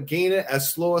want to gain it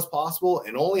as slow as possible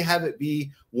and only have it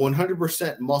be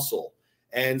 100% muscle.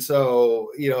 And so,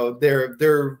 you know,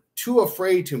 they're too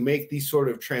afraid to make these sort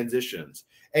of transitions.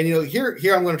 And, you know, here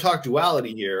I'm going to talk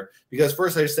duality here, because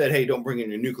first I said, hey, don't bring in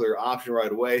your nuclear option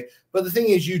right away. But the thing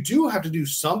is, you do have to do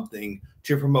something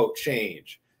to promote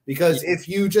change, because if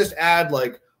you just add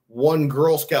like 1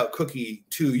 Girl Scout cookie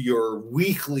to your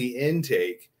weekly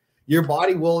intake, your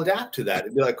body will adapt to that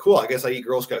and be like, cool, I guess I eat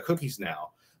Girl Scout cookies now.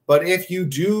 But if you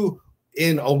do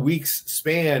in a week's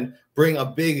span bring a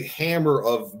big hammer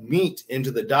of meat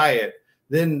into the diet,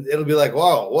 then it'll be like,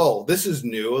 whoa, this is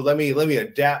new. Let me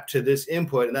adapt to this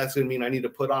input. And that's going to mean I need to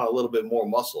put on a little bit more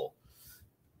muscle.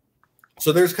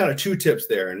 So there's kind of 2 tips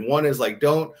there. And one is like,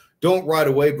 don't right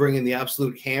away bring in the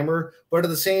absolute hammer, but at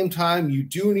the same time, you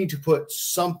do need to put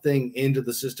something into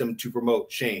the system to promote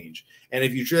change. And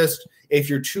if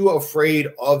you're too afraid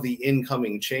of the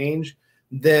incoming change,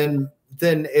 then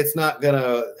it's not going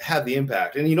to have the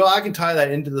impact. And, you know, I can tie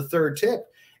that into the 3rd tip.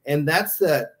 And that's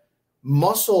that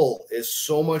muscle is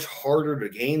so much harder to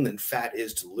gain than fat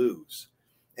is to lose.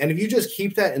 And if you just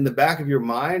keep that in the back of your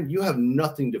mind, you have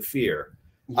nothing to fear.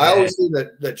 Yeah. I always say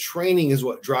that training is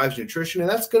what drives nutrition. And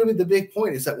that's going to be the big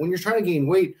point, is that when you're trying to gain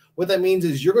weight, what that means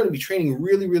is you're going to be training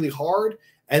really, really hard,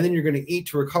 and then you're going to eat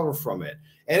to recover from it.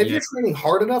 And if you're training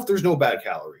hard enough, there's no bad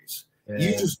calories.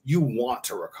 Yeah. You want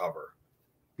to recover.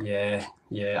 Yeah.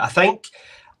 I think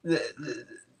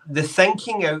the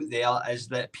thinking out there is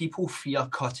that people fear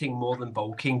cutting more than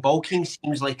bulking. Bulking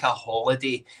seems like a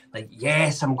holiday. Like,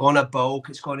 yes, I'm going to bulk.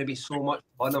 It's going to be so much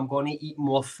fun. I'm going to eat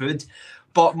more food.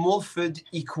 But more food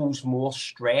equals more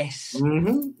stress.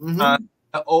 And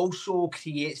it also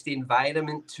creates the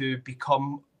environment to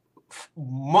become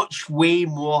way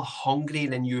more hungry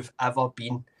than you've ever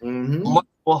been. Much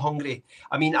more hungry.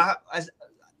 I mean,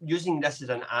 using this as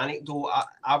an anecdote,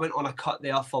 I went on a cut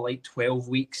there for like 12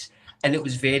 weeks, and it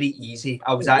was very easy.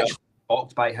 I was actually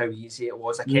shocked by how easy it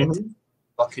was. I kept it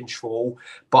under control,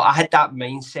 but I had that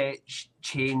mindset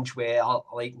change where,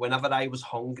 like, whenever I was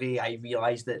hungry, I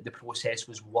realized that the process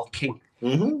was working.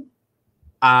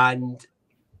 And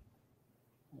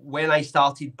when I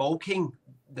started bulking,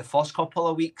 the first couple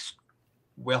of weeks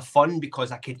were fun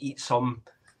because I could eat some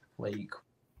like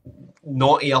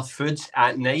naughtier foods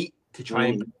at night to try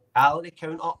and bring the calorie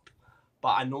count up. But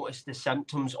I noticed the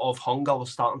symptoms of hunger were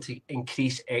starting to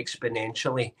increase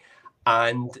exponentially,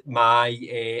 and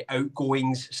my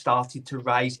outgoings started to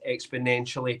rise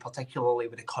exponentially, particularly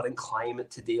with the current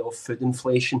climate today of food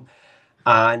inflation.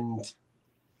 And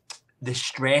the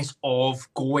stress of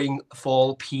going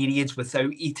for periods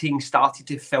without eating started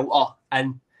to filter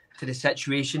in to the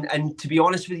situation. And to be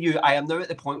honest with you, I am now at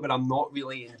the point where I'm not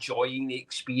really enjoying the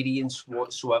experience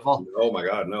whatsoever. Oh my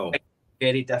God, no.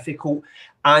 Very difficult.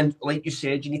 And like you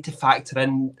said, you need to factor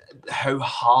in how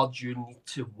hard you need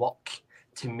to work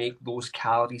to make those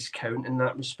calories count in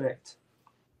that respect.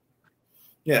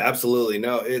 Yeah, absolutely.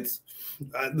 No, it's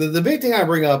the big thing I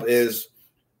bring up is,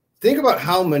 think about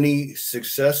how many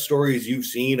success stories you've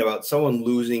seen about someone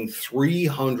losing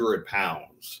 300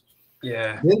 pounds.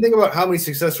 Yeah. Then think about how many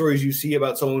success stories you see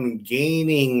about someone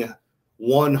gaining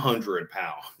 100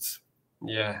 pounds.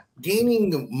 Yeah.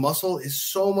 Gaining muscle is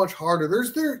so much harder.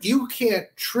 You can't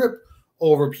trip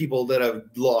over people that have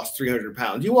lost 300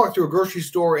 pounds. You walk through a grocery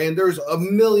store and there's a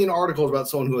million articles about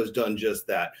someone who has done just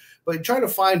that. But try to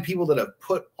find people that have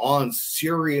put on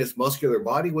serious muscular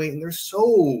body weight, and there's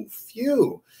so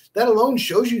few. That alone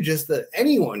shows you just that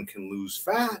anyone can lose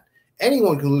fat,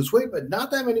 anyone can lose weight, but not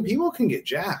that many people can get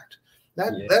jacked.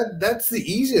 That's the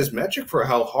easiest metric for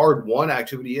how hard one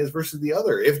activity is versus the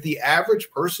other. If the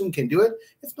average person can do it,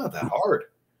 it's not that hard.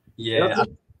 Yeah.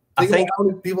 I think how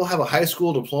many people have a high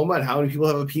school diploma and how many people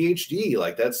have a PhD.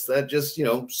 Like that just, you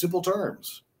know, simple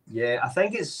terms. Yeah, I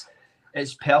think it's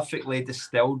perfectly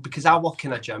distilled, because I work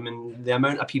in a gym, and the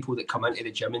amount of people that come into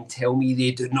the gym and tell me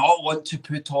they do not want to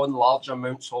put on large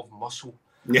amounts of muscle.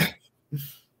 Yeah.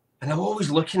 And I'm always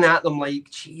looking at them like,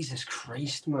 Jesus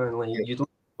Christ, man, like you don't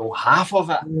know half of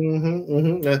it.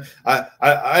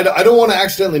 I don't want to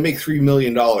accidentally make $3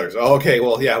 million. Okay,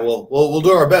 well, yeah, we'll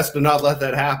do our best to not let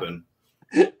that happen.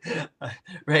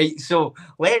 Right. So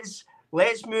let's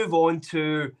move on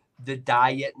to the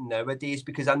diet nowadays,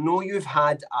 because I know you've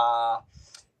had a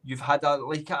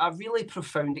really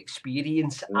profound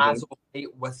experience as of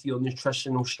late with your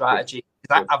nutritional strategy.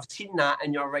 I've seen that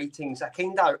in your writings.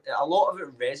 A lot of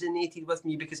it resonated with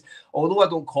me, because although I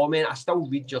don't comment, I still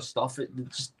read your stuff.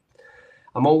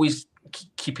 I'm always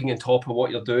keeping on top of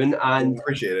what you're doing, and I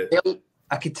appreciate it.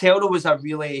 I could tell there was a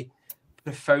really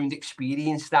profound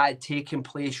experience that had taken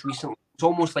place recently. It's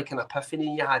almost like an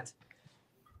epiphany you had.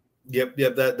 Yep.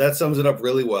 That sums it up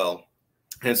really well.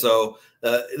 And so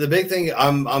the big thing,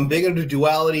 I'm big into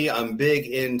duality. I'm big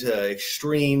into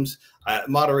extremes.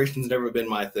 Moderation's never been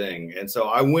my thing. And so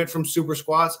I went from super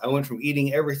squats. I went from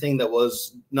eating everything that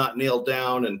was not nailed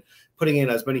down and putting in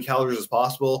as many calories as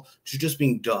possible to just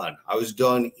being done. I was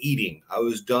done eating. I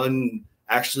was done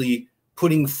actually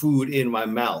putting food in my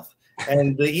mouth.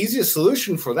 And the easiest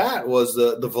solution for that was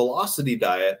the velocity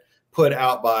diet put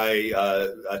out by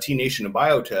T Nation and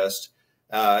Biotest,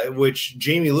 which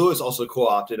Jamie Lewis also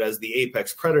co-opted as the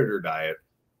Apex Predator diet.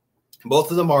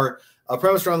 Both of them are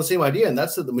premised around the same idea, and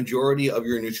that's that the majority of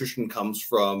your nutrition comes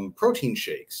from protein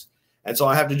shakes. And so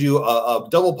I have to do a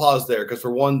double pause there, because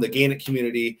for one, the Gain It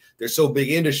community, they're so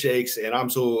big into shakes, and I'm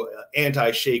so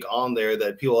anti-shake on there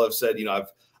that people have said, you know,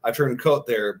 I've turned coat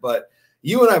there. But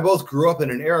you and I both grew up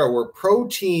in an era where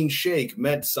protein shake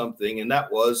meant something, and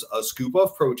that was a scoop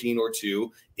of protein or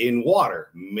two in water,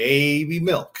 maybe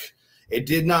milk. It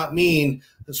did not mean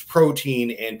this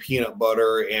protein and peanut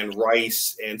butter and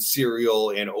rice and cereal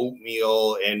and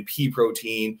oatmeal and pea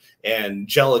protein and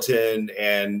gelatin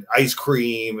and ice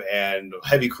cream and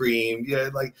heavy cream. Yeah,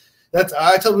 like that's,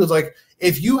 I tell people, it's like,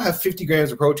 if you have 50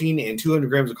 grams of protein and 200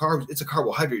 grams of carbs, it's a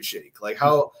carbohydrate shake. Like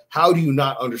how do you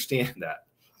not understand that?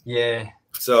 Yeah.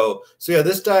 So yeah,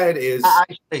 this diet is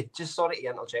actually, just sorry to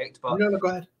interject, but no, go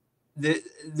ahead.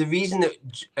 The reason that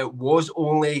it was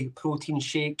only protein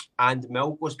shake and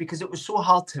milk was because it was so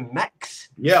hard to mix.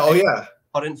 Yeah. Oh yeah.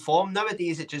 Current form.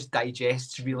 Nowadays it just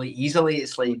digests really easily.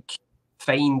 It's like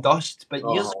fine dust, but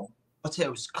years ago it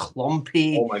was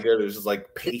clumpy. Oh my god, it was just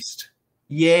like paste.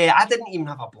 Yeah, I didn't even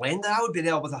have a blender. I would be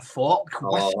there with a fork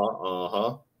with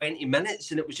 20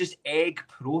 minutes, and it was just egg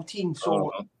protein.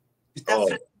 So it's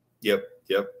different. Yep.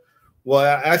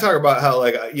 Well, I talk about how,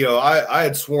 like, you know, I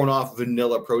had sworn off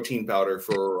vanilla protein powder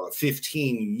for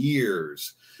 15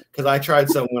 years because I tried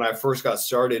some when I first got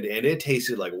started, and it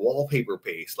tasted like wallpaper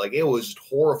paste. Like, it was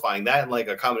horrifying. That and like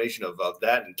a combination of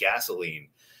that and gasoline.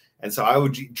 And so I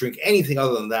would drink anything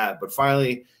other than that. But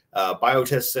finally,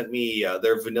 Biotest sent me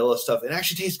their vanilla stuff. It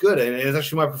actually tastes good, and it's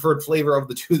actually my preferred flavor of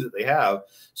the two that they have.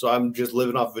 So I'm just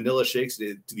living off vanilla shakes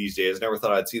these days. Never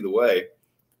thought I'd see the way.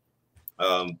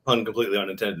 Pun completely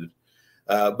unintended.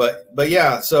 But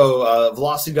yeah, so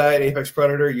velocity diet, Apex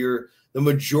Predator, the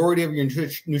majority of your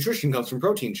nutrition comes from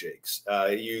protein shakes.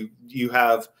 You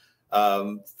have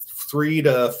 3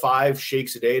 to 5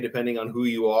 shakes a day, depending on who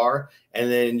you are. And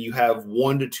then you have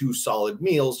 1 to 2 solid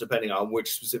meals, depending on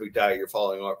which specific diet you're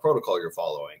following or protocol you're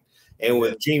following. And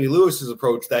with Jamie Lewis's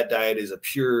approach, that diet is a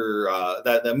pure,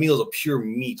 that meal is a pure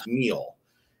meat meal.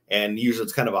 And usually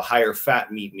it's kind of a higher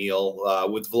fat meat meal.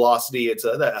 With velocity, it's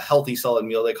a healthy solid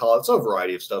meal, they call it. It's a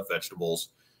variety of stuff, vegetables,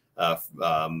 a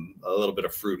little bit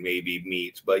of fruit, maybe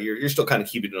meat, but you're still kind of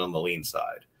keeping it on the lean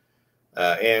side.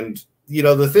 And, you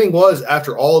know, the thing was,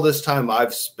 after all this time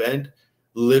I've spent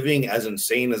living as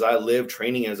insane as I live,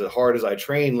 training as hard as I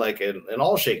train, like an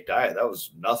all shake diet, that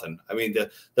was nothing. I mean,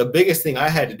 the biggest thing I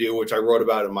had to do, which I wrote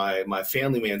about in my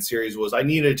Family Man series, was I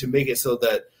needed to make it so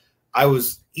that I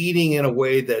was eating in a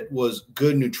way that was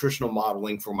good nutritional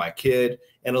modeling for my kid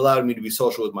and allowed me to be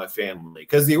social with my family.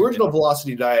 Because the original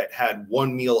Velocity diet had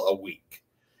 1 meal a week.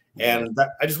 And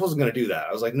I just wasn't going to do that.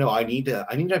 I was like, no, I need to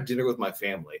have dinner with my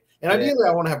family. And ideally,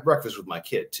 I want to have breakfast with my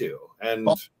kid too. And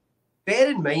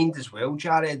bear in mind as well,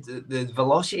 Jared, the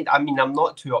Velocity, I mean, I'm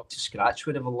not too up to scratch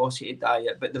with the Velocity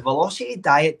diet, but the Velocity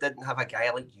diet didn't have a guy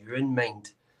like you in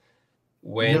mind.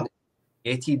 When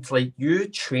like you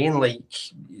train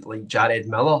like Jared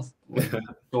Miller.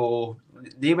 So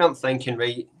they weren't thinking,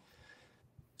 right.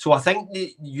 So I think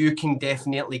that you can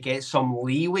definitely get some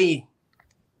leeway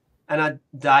in a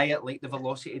diet like the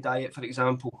Velocity diet, for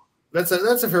example. That's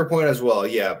a fair point as well.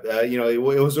 Yeah, you know, it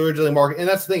was originally marketed, and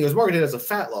that's the thing. It was marketed as a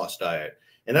fat loss diet,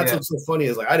 and that's what's so funny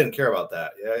is like I didn't care about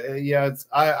that.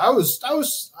 I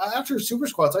was after super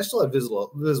squats, I still had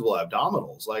visible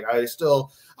abdominals. Like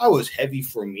I was heavy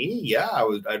for me. Yeah,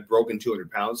 I'd broken 200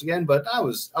 pounds again, but I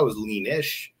was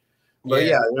lean-ish. But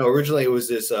yeah, you know, originally it was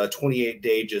this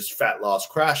 28-day just fat loss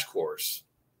crash course.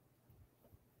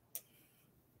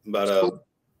 But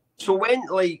So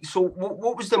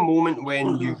what was the moment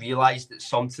when you realized that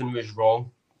something was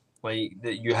wrong, like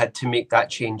that you had to make that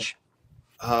change?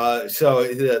 So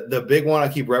the big one I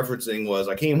keep referencing was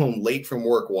I came home late from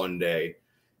work one day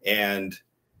and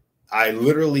I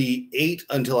literally ate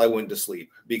until I went to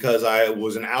sleep because I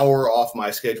was an hour off my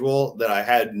schedule that I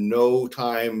had no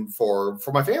time for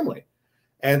my family.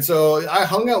 And so I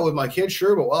hung out with my kid,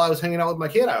 sure, but while I was hanging out with my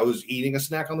kid, I was eating a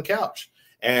snack on the couch.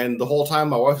 And the whole time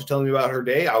my wife was telling me about her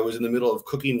day, I was in the middle of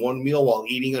cooking one meal while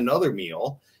eating another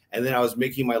meal. And then I was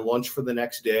making my lunch for the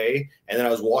next day. And then I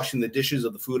was washing the dishes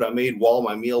of the food I made while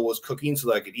my meal was cooking so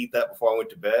that I could eat that before I went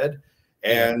to bed.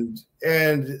 And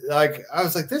like, I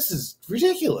was like, this is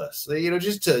ridiculous, you know,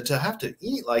 just to have to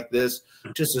eat like this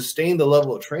to sustain the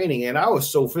level of training. And I was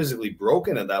so physically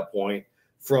broken at that point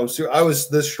I was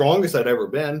the strongest I'd ever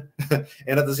been.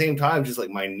 And at the same time, just like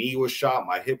my knee was shot,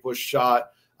 my hip was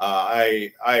shot.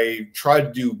 I tried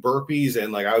to do burpees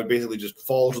and like I would basically just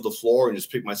fall to the floor and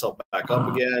just pick myself back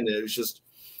up again. And it was just,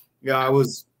 yeah, I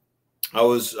was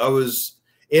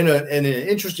in an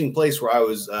interesting place where I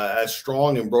was as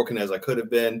strong and broken as I could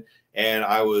have been, and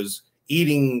I was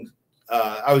eating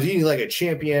like a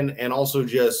champion and also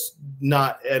just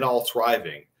not at all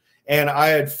thriving. And I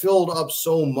had filled up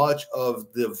so much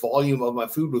of the volume of my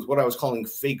food with what I was calling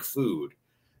fake food.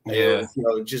 You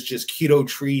know, just keto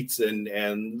treats and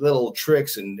little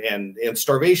tricks and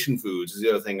starvation foods is the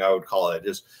other thing I would call it.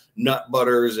 Just nut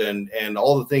butters and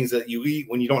all the things that you eat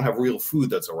when you don't have real food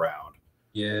that's around.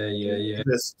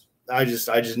 I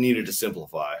just needed to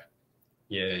simplify.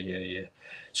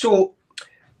 So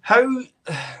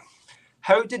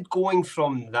how did going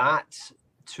from that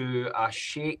to a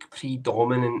shake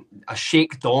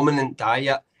dominant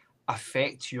diet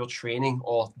affect your training,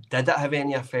 or did it have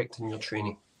any effect on your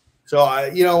training? So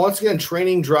you know, once again,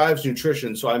 training drives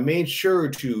nutrition. So I made sure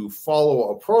to follow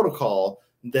a protocol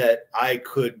that I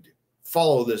could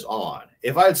follow this on.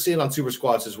 If I had stayed on super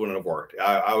squats, this wouldn't have worked.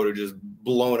 I would have just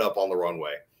blown up on the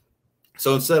runway.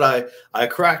 So instead, I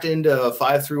cracked into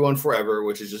 5-3-1 Forever,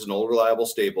 which is just an old reliable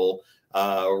staple.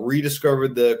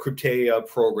 Rediscovered the Crippling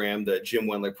program that Jim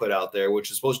Wendler put out there, which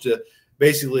is supposed to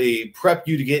basically prep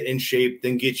you to get in shape,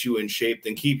 then get you in shape,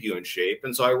 then keep you in shape.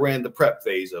 And so I ran the prep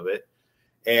phase of it.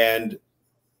 And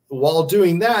while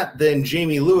doing that, then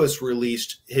Jamie Lewis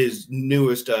released his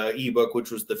newest ebook,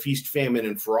 which was the Feast, Famine,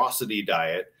 and Ferocity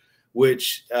diet,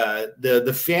 which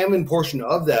the famine portion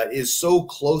of that is so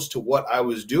close to what I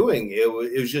was doing. It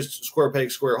was just square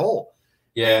peg, square hole.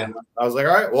 Yeah. And I was like,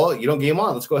 all right, well, you don't game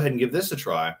on. Let's go ahead and give this a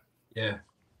try. Yeah.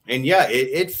 And yeah,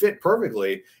 it fit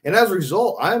perfectly. And as a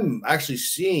result, I'm actually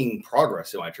seeing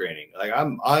progress in my training. Like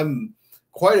I'm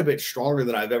quite a bit stronger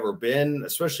than I've ever been,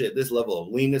 especially at this level of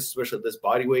leanness, especially at this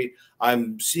body weight.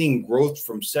 I'm seeing growth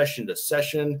from session to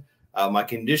session. My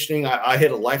conditioning, I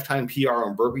hit a lifetime PR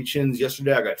on burpee chins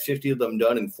yesterday. I got 50 of them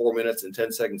done in 4 minutes and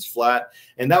 10 seconds flat.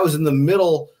 And that was in the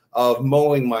middle of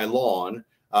mowing my lawn.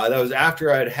 That was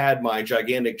after I'd had my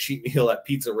gigantic cheat meal at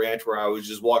Pizza Ranch, where I was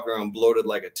just walking around bloated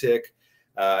like a tick.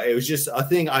 It was just a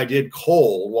thing I did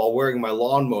cold while wearing my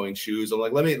lawn mowing shoes. I'm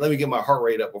like, let me get my heart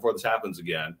rate up before this happens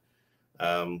again.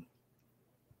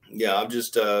 Yeah, I'm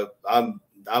just I'm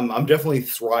definitely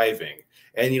thriving.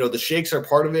 And, you know, the shakes are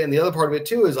part of it. And the other part of it,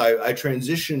 too, is I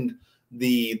transitioned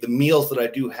the meals that I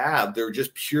do have. They're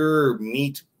just pure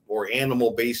meat or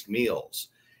animal-based meals.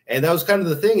 And that was kind of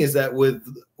the thing, is that with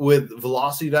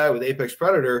Velocity Diet, with Apex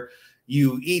Predator,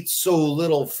 you eat so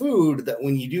little food that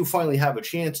when you do finally have a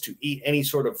chance to eat any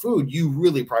sort of food, you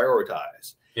really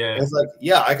prioritize. Yeah. And it's like,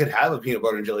 yeah, I could have a peanut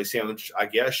butter and jelly sandwich, I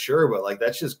guess, sure, but like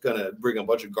that's just gonna bring a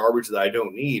bunch of garbage that I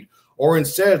don't need. Or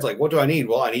instead, it's like, what do I need?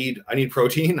 Well, I need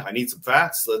protein, I need some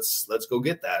fats. Let's go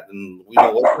get that. And we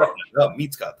know what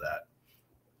meat's got that.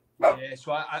 Yeah,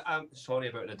 so I'm sorry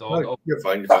about the dog. No, you're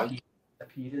fine. You're fine.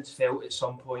 Appearance felt at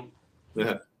some point.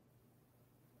 Yeah.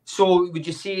 So would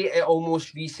you say it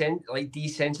almost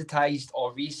desensitized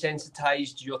or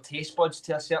resensitized your taste buds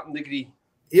to a certain degree?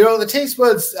 You know, the taste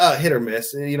buds hit or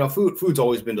miss. You know, food's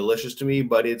always been delicious to me,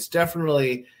 but it's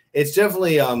definitely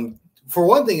for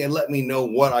one thing, it let me know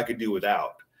what I could do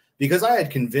without, because I had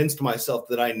convinced myself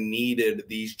that I needed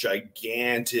these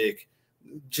gigantic,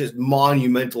 just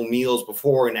monumental meals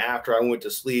before and after I went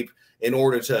to sleep in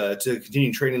order to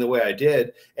continue training the way I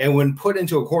did. And when put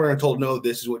into a corner and told, no,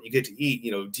 this is what you get to eat,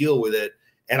 you know, deal with it.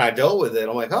 And I dealt with it.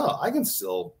 I'm like, oh, I can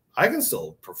still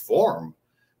perform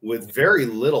with very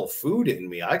little food in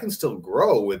me. I can still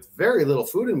grow with very little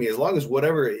food in me, as long as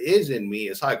whatever is in me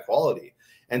is high quality.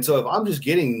 And so if I'm just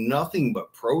getting nothing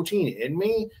but protein in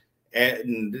me,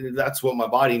 and that's what my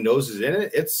body knows is in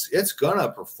it, it's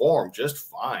gonna perform just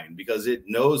fine, because it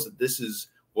knows that this is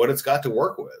what it's got to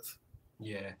work with.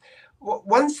 Yeah.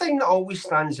 One thing that always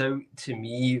stands out to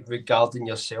me regarding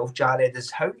yourself, Jared,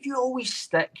 is how you always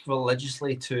stick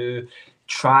religiously to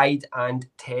tried and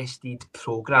tested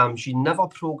programs. You never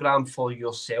program for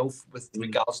yourself with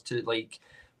regards to like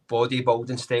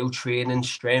bodybuilding style training,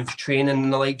 strength training,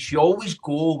 and the likes. You always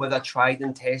go with a tried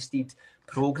and tested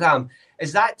program.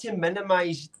 Is that to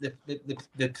minimize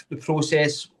the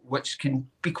process, which can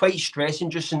be quite stress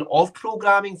inducing, of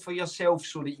programming for yourself,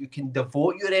 so that you can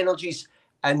devote your energies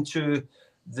into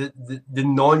the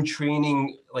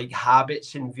non-training like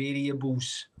habits and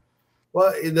variables?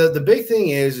 Well, the big thing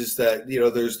is that, you know,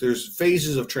 there's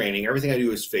phases of training. Everything I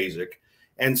do is phasic.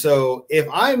 And so if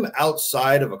I'm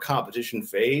outside of a competition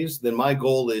phase, then my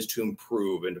goal is to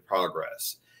improve and to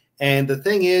progress. And the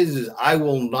thing is I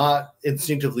will not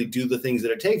instinctively do the things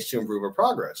that it takes to improve or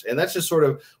progress. And that's just sort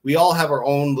of, we all have our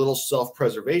own little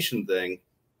self-preservation thing.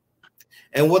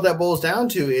 And what that boils down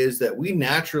to is that we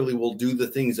naturally will do the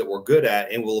things that we're good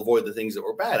at, and we'll avoid the things that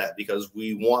we're bad at, because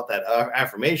we want that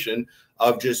affirmation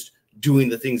of just doing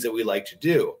the things that we like to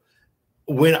do.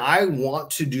 When I want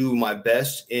to do my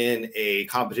best in a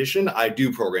competition, I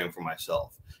do program for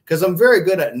myself, because I'm very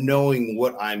good at knowing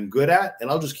what I'm good at, and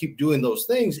I'll just keep doing those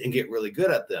things and get really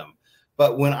good at them.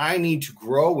 But when I need to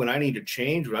grow, when I need to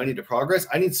change, when I need to progress,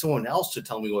 I need someone else to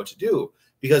tell me what to do,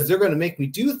 because they're going to make me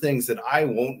do things that I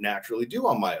won't naturally do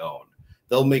on my own.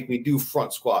 They'll make me do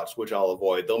front squats, which I'll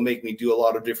avoid. They'll make me do a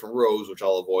lot of different rows, which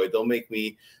I'll avoid. They'll make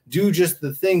me do just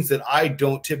the things that I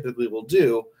don't typically will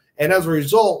do. And as a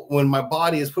result, when my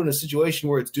body is put in a situation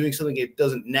where it's doing something it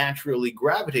doesn't naturally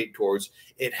gravitate towards,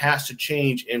 it has to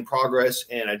change and progress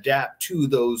and adapt to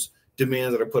those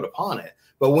demands that are put upon it.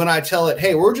 But when I tell it,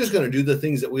 hey, we're just going to do the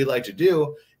things that we like to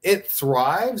do, it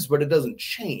thrives, but it doesn't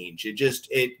change.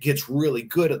 It gets really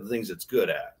good at the things it's good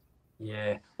at.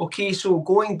 Yeah. Okay, so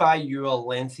going by your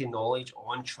lengthy knowledge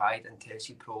on tried and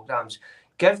tested programs,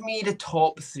 give me the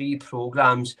top 3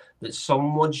 programs that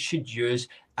someone should use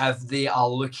if they are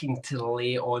looking to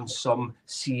lay on some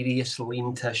serious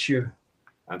lean tissue.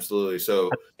 Absolutely. So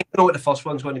I don't know what the first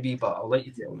one's going to be, but I'll let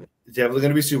you tell me. It's definitely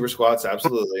going to be super squats.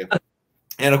 Absolutely.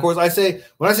 And of course, when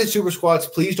I say super squats,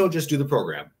 please don't just do the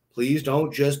program. Please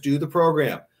don't just do the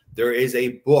program. There is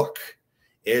a book.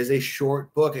 It is a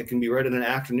short book. It can be read in an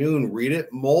afternoon. Read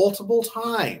it multiple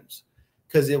times,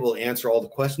 because it will answer all the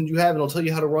questions you have, and it'll tell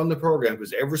you how to run the program.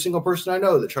 Because every single person I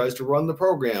know that tries to run the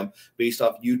program based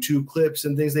off YouTube clips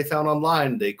and things they found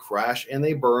online, they crash and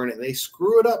they burn and they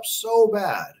screw it up so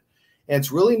bad. And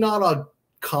it's really not a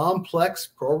complex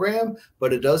program,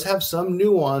 but it does have some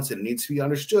nuance, and it needs to be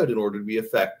understood in order to be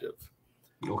effective.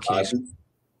 Okay.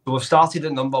 So we've started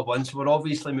at number 1, so we're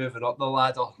obviously moving up the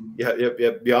ladder.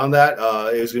 Yep. Beyond that,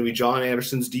 it was going to be John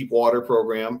Anderson's Deep Water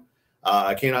program.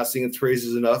 I cannot sing its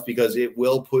praises enough, because it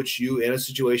will put you in a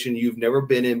situation you've never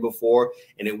been in before,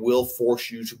 and it will force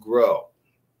you to grow.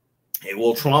 It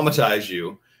will traumatize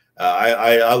you.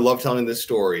 I love telling this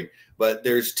story, but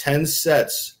there's 10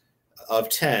 sets of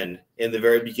 10 in the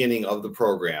very beginning of the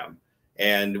program.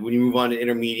 And when you move on to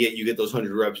intermediate, you get those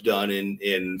 100 reps done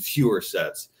in fewer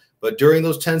sets. But during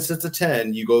those 10 sets of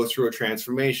 10, you go through a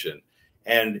transformation.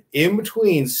 And in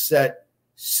between set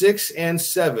 6 and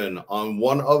 7 on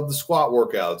one of the squat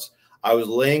workouts, I was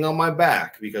laying on my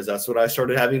back, because that's what I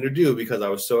started having to do because I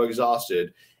was so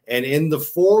exhausted. And in the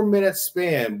 4-minute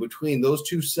span between those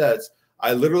 2 sets,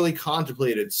 I literally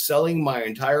contemplated selling my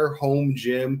entire home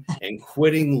gym and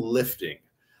quitting lifting.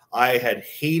 I had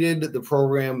hated the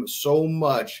program so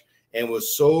much and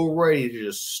was so ready to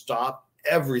just stop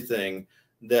everything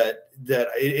that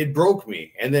it broke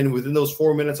me. And then within those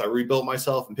 4 minutes, I rebuilt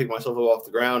myself and picked myself up off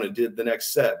the ground and did the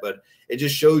next set. But it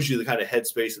just shows you the kind of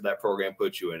headspace that program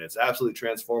puts you in. It's absolutely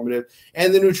transformative.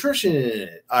 And the nutrition in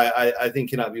it, I think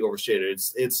cannot be overstated.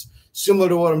 It's similar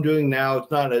to what I'm doing now.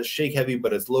 It's not as shake heavy,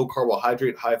 but it's low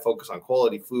carbohydrate, high focus on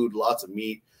quality food, lots of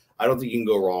meat. I don't think you can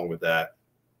go wrong with that.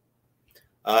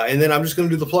 And then I'm just going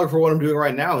to do the plug for what I'm doing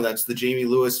right now, and that's the Jamie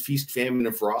Lewis Feast, Famine,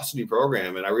 and Ferocity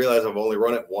program. And I realize I've only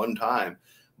run it one time,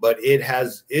 but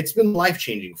it's been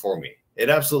life-changing for me. It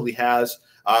absolutely has.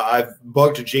 I've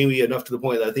bugged Jamie enough to the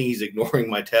point that I think he's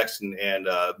ignoring my texts and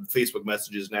Facebook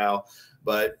messages now.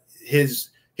 But his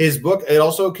book, it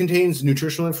also contains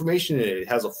nutritional information in it. It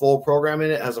has a full program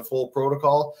in it, has a full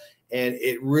protocol, and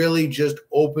it really just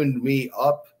opened me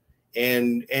up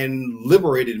and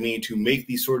liberated me to make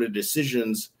these sort of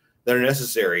decisions that are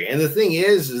necessary. And the thing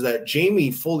is that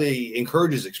Jamie fully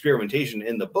encourages experimentation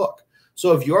in the book.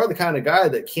 So if you are the kind of guy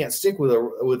that can't stick with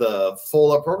a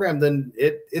full up program, then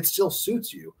it still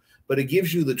suits you, but it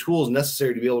gives you the tools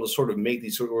necessary to be able to sort of make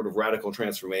these sort of radical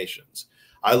transformations.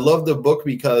 I love the book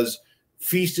because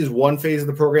Feast is one phase of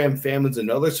the program, Famine's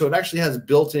another. So it actually has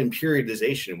built-in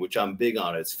periodization, which I'm big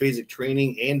on. It's phasic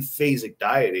training and phasic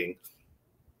dieting.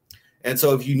 And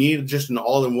so if you need just an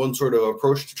all-in-one sort of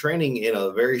approach to training in a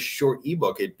very short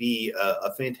ebook, it'd be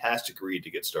a fantastic read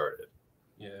to get started.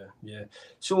 Yeah, yeah.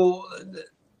 So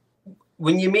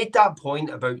when you made that point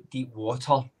about deep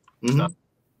water,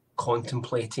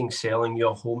 contemplating selling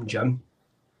your home gym,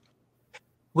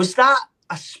 was that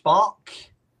a spark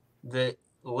that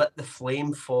lit the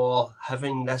flame for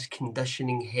having this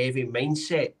conditioning heavy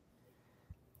mindset?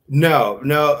 No.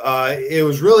 It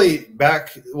was really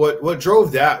back. What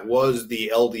drove that was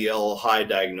the LDL high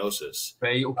diagnosis.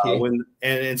 Right. Okay.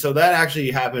 And so that actually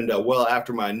happened well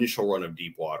after my initial run of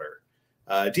deep water.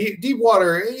 Deep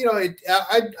water, I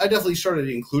definitely started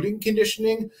including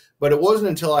conditioning, but it wasn't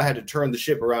until I had to turn the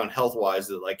ship around health-wise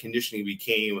that like conditioning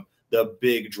became the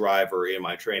big driver in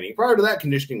my training. Prior to that,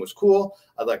 conditioning was cool.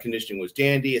 I thought conditioning was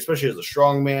dandy, especially as a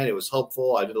strongman. It was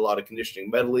helpful. I did a lot of conditioning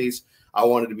medleys. I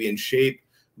wanted to be in shape.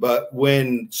 But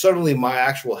when suddenly my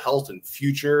actual health and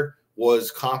future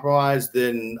was compromised,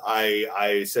 then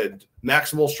I said,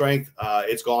 maximal strength,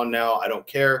 it's gone now. I don't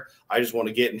care. I just want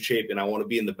to get in shape, and I want to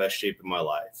be in the best shape of my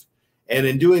life. And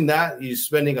in doing that, you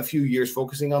spending a few years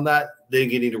focusing on that, then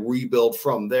getting to rebuild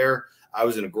from there, I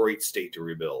was in a great state to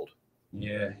rebuild.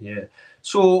 Yeah, yeah.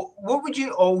 So what would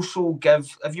you also give,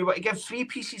 if you were to give 3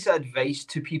 pieces of advice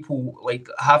to people, like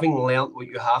having learned what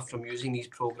you have from using these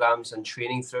programs and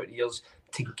training throughout the years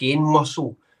to gain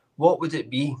muscle, what would it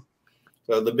be?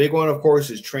 So the big one, of course,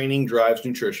 is training drives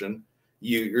nutrition.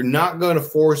 You're not going to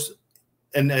force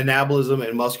an anabolism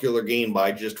and muscular gain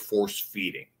by just force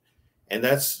feeding. And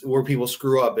that's where people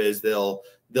screw up, is they'll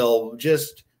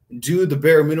just do the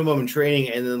bare minimum in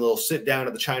training, and then they'll sit down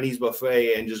at the Chinese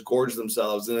buffet and just gorge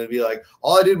themselves and then be like,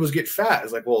 all I did was get fat.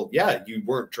 It's like, well, yeah, you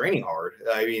weren't training hard.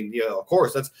 I mean, of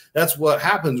course, that's what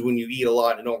happens when you eat a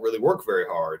lot and don't really work very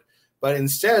hard. But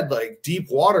instead, like deep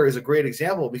water is a great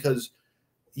example, because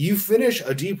you finish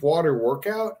a deep water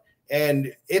workout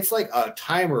and it's like a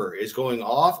timer is going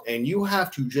off, and you have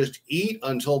to just eat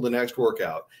until the next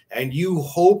workout. And you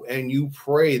hope and you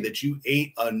pray that you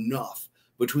ate enough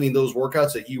between those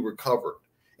workouts that you recovered.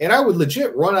 And I would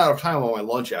legit run out of time on my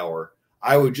lunch hour.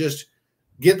 I would just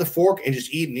get the fork and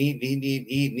just eat and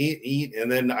eat.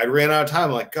 And then I ran out of time.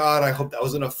 I'm like, God, I hope that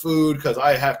was enough food, because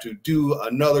I have to do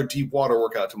another deep water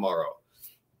workout tomorrow.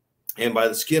 And by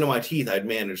the skin of my teeth, I'd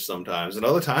manage sometimes. And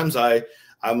other times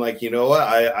I'm like, you know what?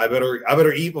 I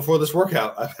better eat before this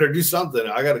workout. I better do something.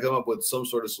 I got to come up with some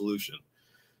sort of solution.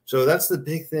 So that's the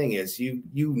big thing, is you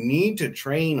need to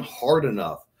train hard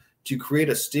enough to create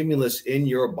a stimulus in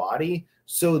your body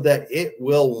so that it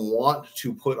will want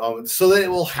to put on, so that it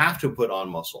will have to put on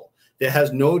muscle. It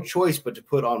has no choice but to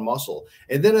put on muscle.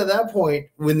 And then at that point,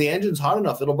 when the engine's hot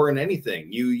enough, it'll burn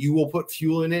anything. You will put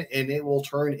fuel in it and it will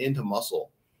turn into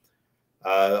muscle.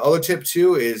 Other tip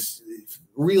too is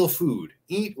real food.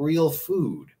 Eat real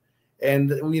food.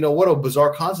 And what a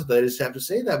bizarre concept that is to have to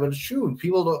say that, but it's true.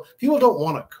 People don't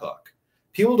want to cook.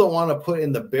 People don't want to put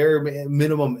in the bare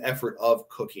minimum effort of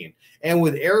cooking. And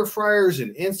with air fryers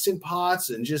and instant pots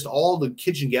and just all the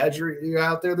kitchen gadgetry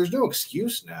out there, there's no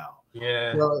excuse now.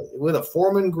 Yeah. With a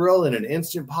Foreman grill and an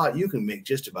instant pot, you can make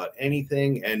just about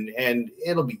anything, and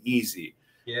it'll be easy.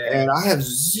 Yeah. And I have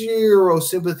zero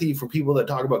sympathy for people that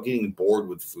talk about getting bored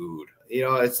with food. You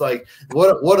know, it's like what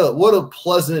a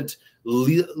pleasant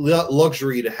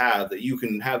luxury to have, that you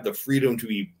can have the freedom to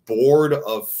be bored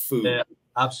of food. Yeah,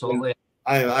 absolutely.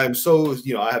 I'm so,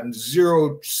 you know, I have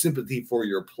zero sympathy for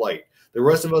your plight. The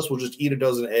rest of us will just eat a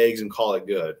dozen eggs and call it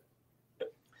good.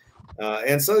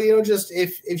 And so, you know, just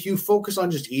if you focus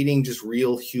on just eating just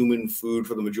real human food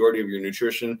for the majority of your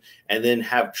nutrition, and then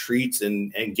have treats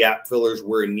and gap fillers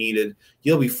where needed,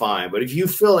 you'll be fine. But if you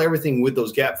fill everything with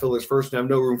those gap fillers first and have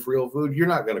no room for real food, you're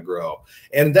not going to grow.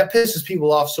 And that pisses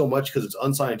people off so much because it's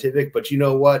unscientific. But you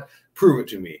know what? Prove it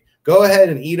to me. Go ahead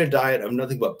and eat a diet of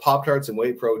nothing but Pop-Tarts and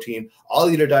whey protein.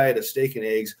 I'll eat a diet of steak and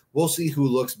eggs. We'll see who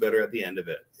looks better at the end of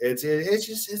it. It's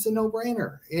a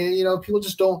no-brainer. You know, people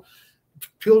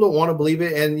don't want to believe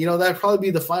it. And, you know, that'd probably be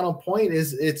the final point,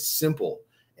 is it's simple.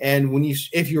 And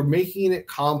if you're making it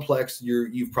complex,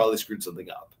 you've probably screwed something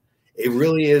up. It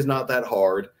really is not that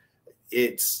hard.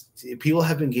 People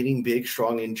have been getting big,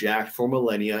 strong, and jacked for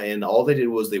millennia. And all they did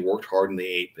was they worked hard and they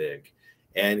ate big.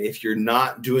 And if you're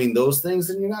not doing those things,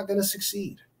 then you're not going to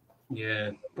succeed.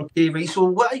 Yeah. Okay, right. So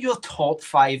what are your top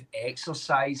 5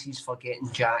 exercises for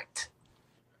getting jacked?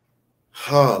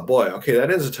 Oh boy. Okay.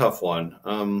 That is a tough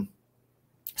one.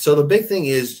 So the big thing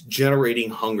is generating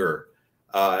hunger.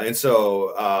 And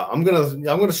so I'm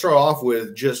gonna start off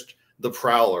with just the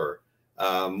prowler,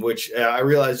 which I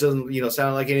realize doesn't, you know,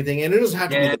 sound like anything, and it doesn't have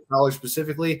to be the prowler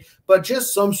specifically, but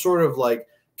just some sort of like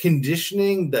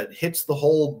conditioning that hits the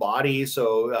whole body.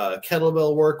 So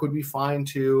kettlebell work would be fine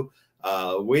too.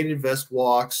 Weighted vest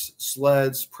walks,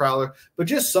 sleds, prowler, but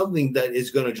just something that is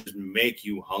going to just make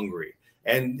you hungry.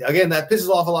 And again, that pisses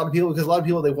off a lot of people, because a lot of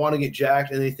people, they want to get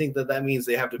jacked and they think that that means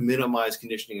they have to minimize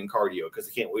conditioning and cardio because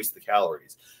they can't waste the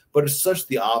calories. But it's such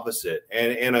the opposite.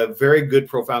 And a very good,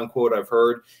 profound quote I've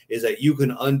heard is that you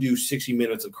can undo 60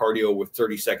 minutes of cardio with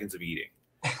 30 seconds of eating.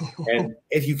 And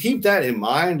if you keep that in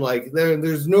mind, like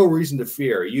there's no reason to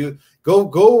fear. You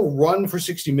go run for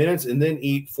 60 minutes and then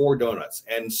eat 4 donuts,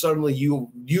 and suddenly you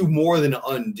more than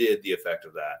undid the effect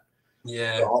of that.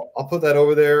 Yeah. So I'll put that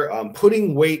over there.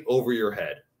 Putting weight over your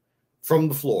head from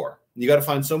the floor. You got to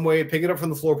find some way, pick it up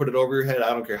from the floor, put it over your head. I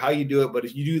don't care how you do it, but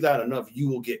if you do that enough, you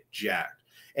will get jacked.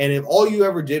 And if all you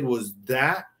ever did was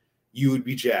that, you would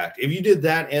be jacked. If you did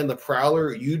that and the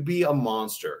prowler, you'd be a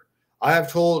monster. I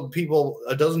have told people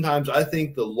a dozen times, I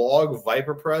think the log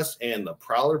Viper press and the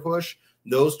prowler push,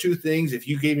 those 2 things, if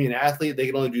you gave me an athlete, they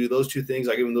could only do those 2 things,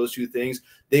 I give them those 2 things,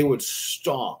 they would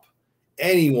stomp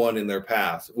anyone in their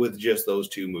path with just those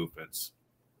 2 movements.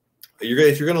 If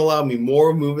you're going to allow me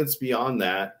more movements beyond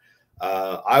that,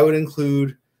 I would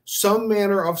include some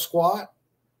manner of squat.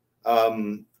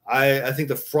 I think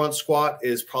the front squat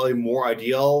is probably more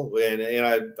ideal.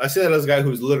 And I say that as a guy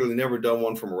who's literally never done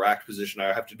one from a racked position.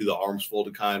 I have to do the arms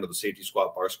folded kind, or the safety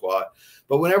squat, bar squat.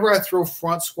 But whenever I throw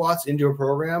front squats into a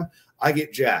program, I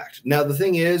get jacked. Now, the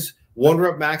thing is, 1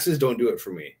 rep maxes don't do it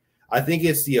for me. I think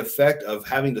it's the effect of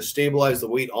having to stabilize the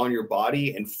weight on your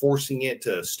body and forcing it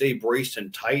to stay braced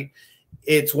and tight.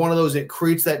 It's one of those, it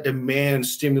creates that demand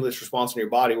stimulus response in your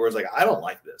body where it's like, I don't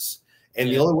like this. And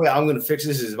the only way I'm going to fix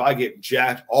this is if I get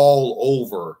jacked all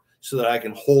over so that I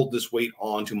can hold this weight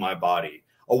onto my body.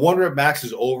 A 1 rep max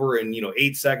is over in,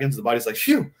 8 seconds. The body's like,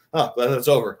 phew, that's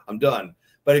over. I'm done.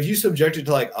 But if you subject it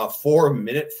to like a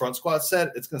 4-minute front squat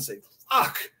set, it's going to say,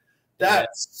 fuck, that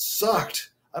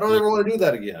sucked. I don't ever want to do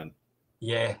that again.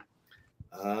 Yeah.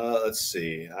 Let's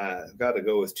see. I've got to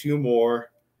go with 2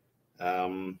 more.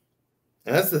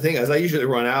 And that's the thing, as I usually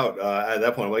run out at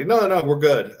that point. I'm like, no, we're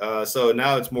good. So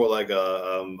now it's more like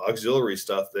auxiliary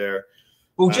stuff there.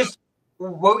 Well, just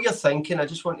while you're thinking, I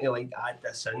just want to add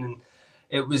this in. And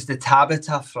it was the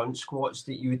Tabata front squats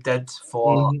that you did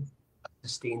for a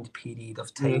sustained period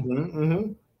of time.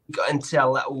 You got into a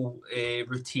little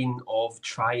routine of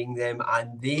trying them,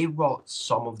 and they were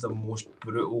some of the most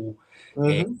brutal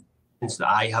things that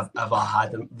I have ever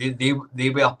had. They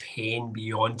were pain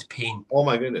beyond pain. Oh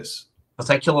my goodness.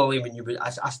 Particularly when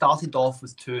I started off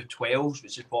with 212s,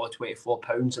 which is probably 24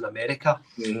 pounds in America,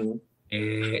 and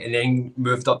then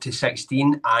moved up to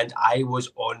 16, and I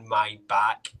was on my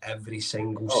back every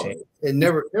single set. It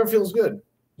never feels good.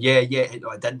 Yeah, it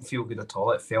didn't feel good at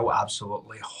all. It felt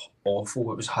absolutely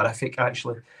awful. It was horrific,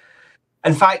 actually.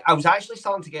 In fact, I was actually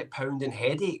starting to get pounding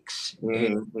headaches,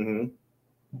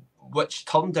 which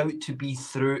turned out to be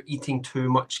through eating too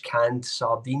much canned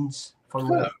sardines.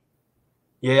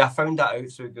 Yeah, I found that out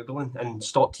through Googling and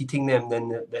stopped eating them. Then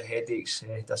the headaches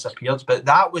disappeared. But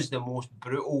that was the most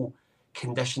brutal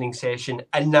conditioning session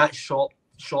in that short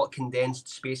condensed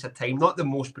space of time. Not the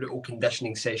most brutal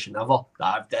conditioning session ever that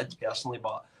I've did personally,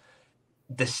 but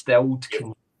distilled,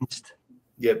 condensed.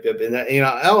 Yep. And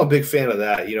that, I'm a big fan of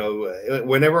that.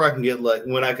 Whenever I can get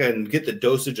when I can get the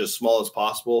dosage as small as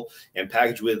possible and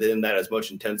package within that as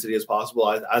much intensity as possible,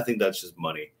 I think that's just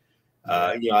money.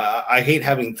 I hate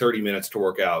having 30 minutes to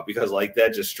work out because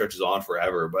that just stretches on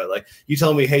forever. But you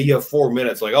tell me, hey, you have 4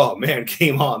 minutes, oh man,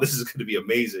 game on. This is going to be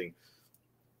amazing.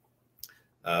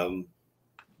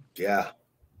 Yeah.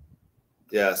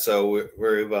 So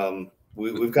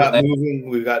we've got moving,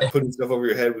 we've got putting stuff over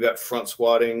your head, we got front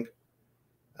squatting.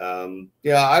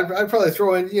 I'd probably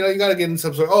throw in, you got to get in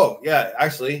some sort of,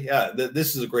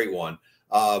 this is a great one.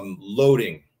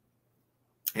 Loading.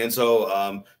 And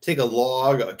so take a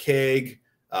log, a keg,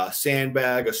 a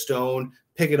sandbag, a stone,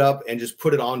 pick it up and just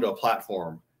put it onto a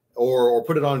platform or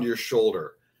put it onto your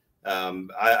shoulder.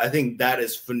 I think that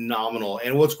is phenomenal.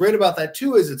 And what's great about that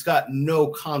too is it's got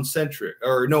no eccentric.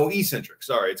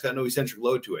 It's got no eccentric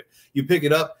load to it. You pick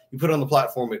it up, you put it on the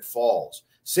platform, it falls.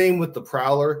 Same with the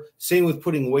prowler, same with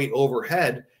putting weight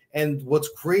overhead. And what's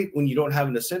great when you don't have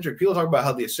an eccentric, people talk about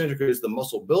how the eccentric is the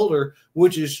muscle builder,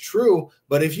 which is true.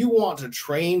 But if you want to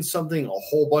train something a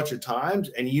whole bunch of times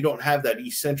and you don't have that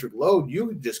eccentric load, you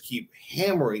can just keep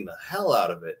hammering the hell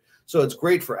out of it. So it's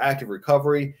great for active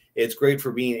recovery. It's great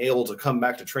for being able to come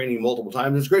back to training multiple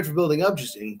times. It's great for building up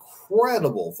just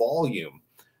incredible volume.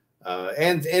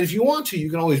 And if you want to, you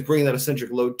can always bring that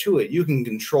eccentric load to it. You can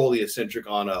control the eccentric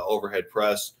on an overhead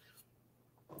press.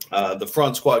 The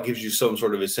front squat gives you some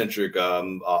sort of eccentric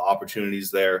opportunities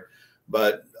there.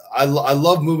 But I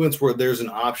love movements where there's an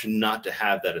option not to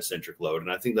have that eccentric load.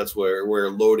 And I think that's where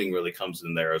loading really comes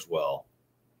in there as well.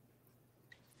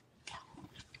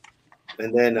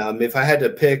 And then if I had to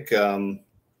pick,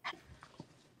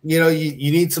 you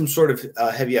need some sort of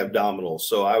heavy abdominals.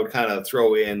 So I would kind of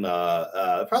throw in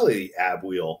probably the ab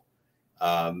wheel,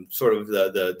 sort of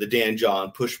the Dan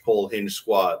John push, pull, hinge,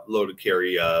 squat, loaded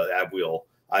carry ab wheel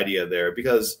idea there,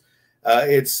 because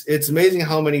it's amazing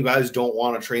how many guys don't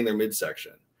want to train their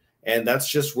midsection. And that's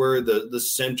just where the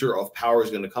center of power is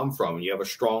going to come from. And you have a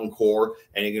strong core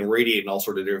and it can radiate in all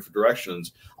sorts of different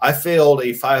directions. I failed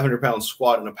a 500-pound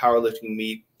squat in a powerlifting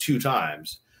meet 2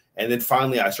 times. And then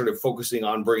finally I started focusing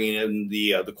on bringing in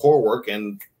the core work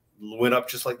and went up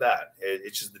just like that.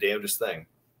 It's just the damnedest thing.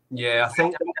 Yeah, I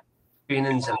think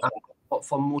training's an output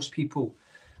for most people.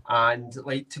 And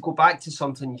to go back to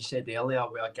something you said earlier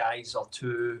where guys are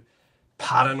too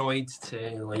paranoid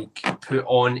to put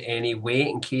on any weight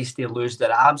in case they lose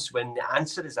their abs, when the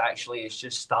answer is actually it's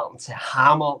just starting to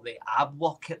hammer the ab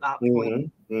work at that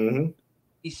point. In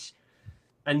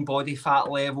body fat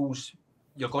levels,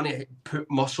 you're going to put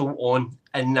muscle on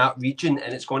in that region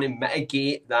and it's going to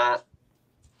mitigate that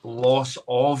loss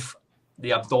of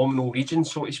the abdominal region,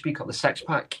 so to speak, or the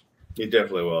six-pack. You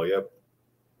definitely will. Yep.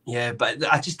 Yeah, but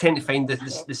I just tend to find that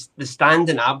the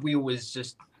standing ab wheel is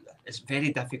just, it's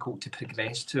very difficult to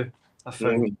progress to, I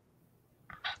find.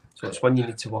 So it's one you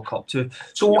need to work up to.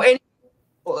 So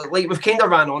we've kind of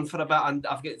ran on for a bit and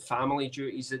I've got family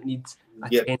duties that need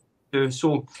attention to.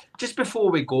 So just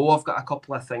before we go, I've got a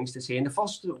couple of things to say. And the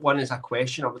first one is a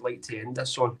question I would like to end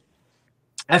this on.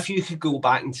 If you could go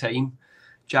back in time,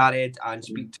 Jared, and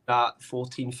speak to that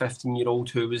 14, 15-year-old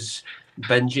who was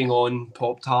binging on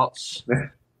Pop-Tarts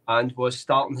and was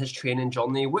starting his training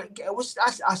journey, what was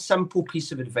a simple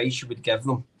piece of advice you would give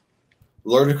them?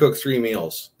 Learn to cook 3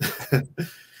 meals.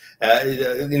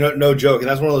 No joke. And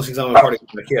that's one of those things I'm imparting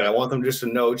to my kid. I want them just to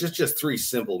know just 3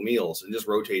 simple meals and just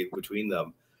rotate between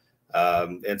them.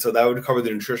 And so that would cover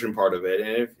the nutrition part of it.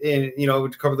 And it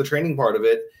would cover the training part of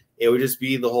it. It would just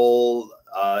be the whole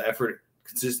effort,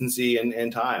 consistency,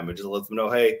 and time. And just let them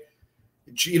know, hey,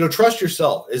 trust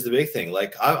yourself is the big thing.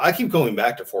 I keep going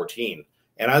back to 14.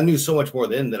 And I knew so much more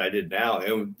then than I did now.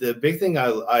 And the big thing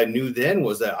I knew then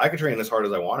was that I could train as hard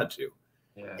as I wanted to.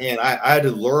 Yeah. And I had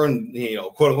to learn,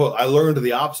 quote unquote, I learned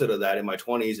the opposite of that in my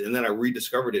 20s. And then I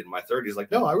rediscovered it in my 30s.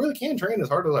 No, I really can train as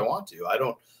hard as I want to. I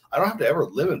don't have to ever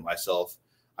limit myself.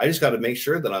 I just got to make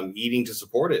sure that I'm eating to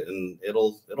support it, and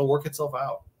it'll work itself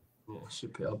out. Yeah,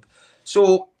 superb.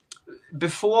 So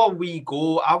before we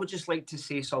go, I would just like to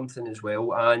say something as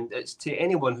well. And it's to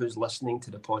anyone who's listening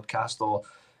to the podcast or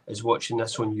is watching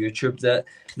this on YouTube, that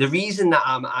the reason that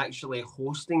I'm actually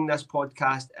hosting this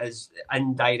podcast is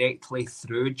indirectly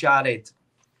through Jared.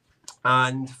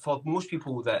 And for most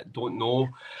people that don't know,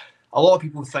 a lot of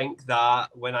people think that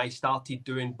when I started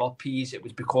doing burpees, it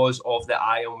was because of the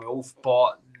Iron Wolf,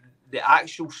 but the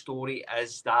actual story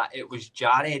is that it was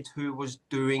Jared who was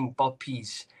doing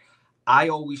burpees. I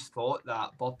always thought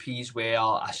that burpees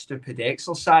were a stupid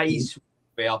exercise,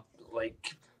 were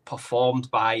performed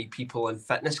by people in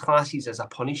fitness classes as a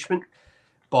punishment.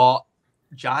 But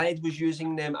Jared was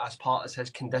using them as part of his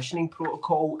conditioning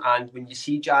protocol. And when you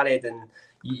see Jared, and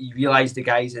you realise the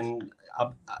guy's in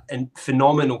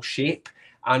phenomenal shape.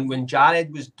 And when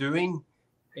Jared was doing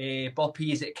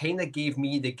burpees, it kind of gave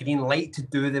me the green light to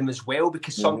do them as well,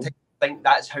 because sometimes I think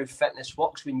that's how fitness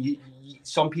works. When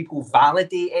some people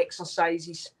validate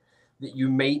exercises that you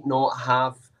might not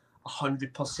have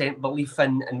 100% belief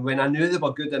in, and when I knew they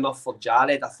were good enough for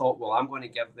Jared, I thought, well, I'm going to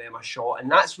give them a shot.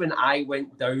 And that's when I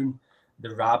went down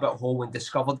the rabbit hole and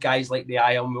discovered guys like the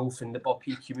Iron Wolf and the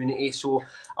burpee community. So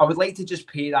I would like to just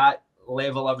pay that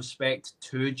level of respect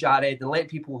to Jared and let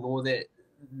people know that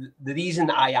the reason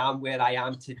I am where I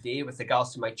am today with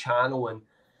regards to my channel and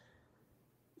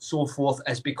so forth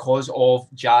is because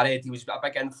of Jared. He was a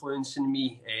big influence in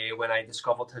me when I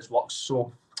discovered his work.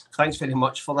 So thanks very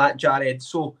much for that, Jared.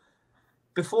 So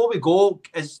before we go,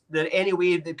 is there any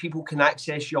way that people can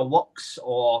access your works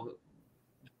or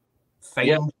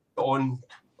find on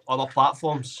other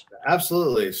platforms?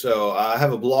 Absolutely. So I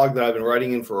have a blog that I've been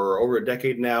writing in for over a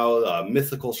decade now,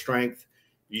 Mythical Strength.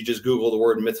 You just Google the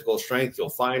word Mythical Strength, you'll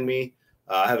find me.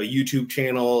 I have a YouTube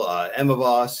channel,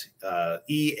 Emevas,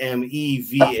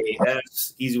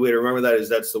 EMEVAS. Easy way to remember that is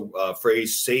that's the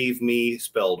phrase "save me"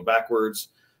 spelled backwards.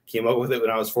 Came up with it when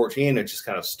I was 14. It just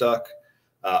kind of stuck.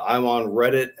 I'm on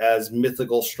Reddit as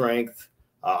Mythical Strength.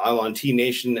 I'm on T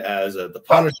Nation as The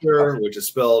Punisher, which is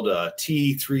spelled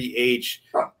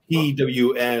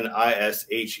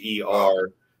T3HPWNISHER.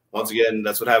 Once again,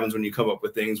 that's what happens when you come up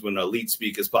with things when elite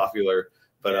speak is popular.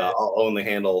 But I'll own the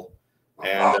handle.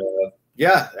 And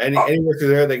yeah, anywhere through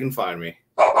there, they can find me.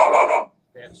 Yeah,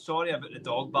 sorry about the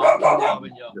dog barking there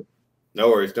when you're... No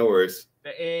worries, no worries.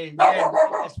 But, yeah,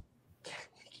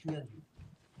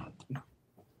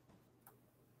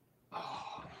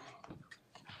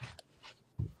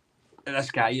 this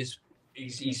guy is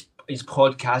his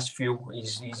podcast fuel.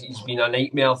 He's been a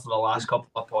nightmare for the last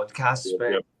couple of podcasts.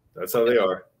 Yep. That's how they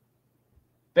are.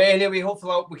 But anyway,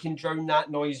 hopefully we can drown that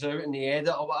noise out in the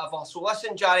edit or whatever. So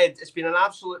listen, Jared, it's been an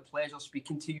absolute pleasure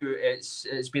speaking to you.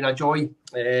 It's been a joy.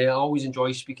 I always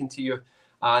enjoy speaking to you.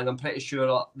 And I'm pretty sure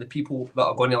that the people that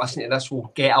are going to listen to this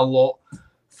will get a lot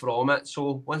from it.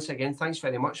 So once again, thanks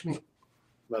very much, mate.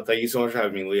 Well, thank you so much for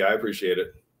having me, Lee. I appreciate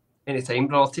it. Anytime,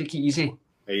 bro. Take it easy.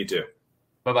 Hey, you too.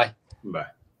 Bye-bye. Bye.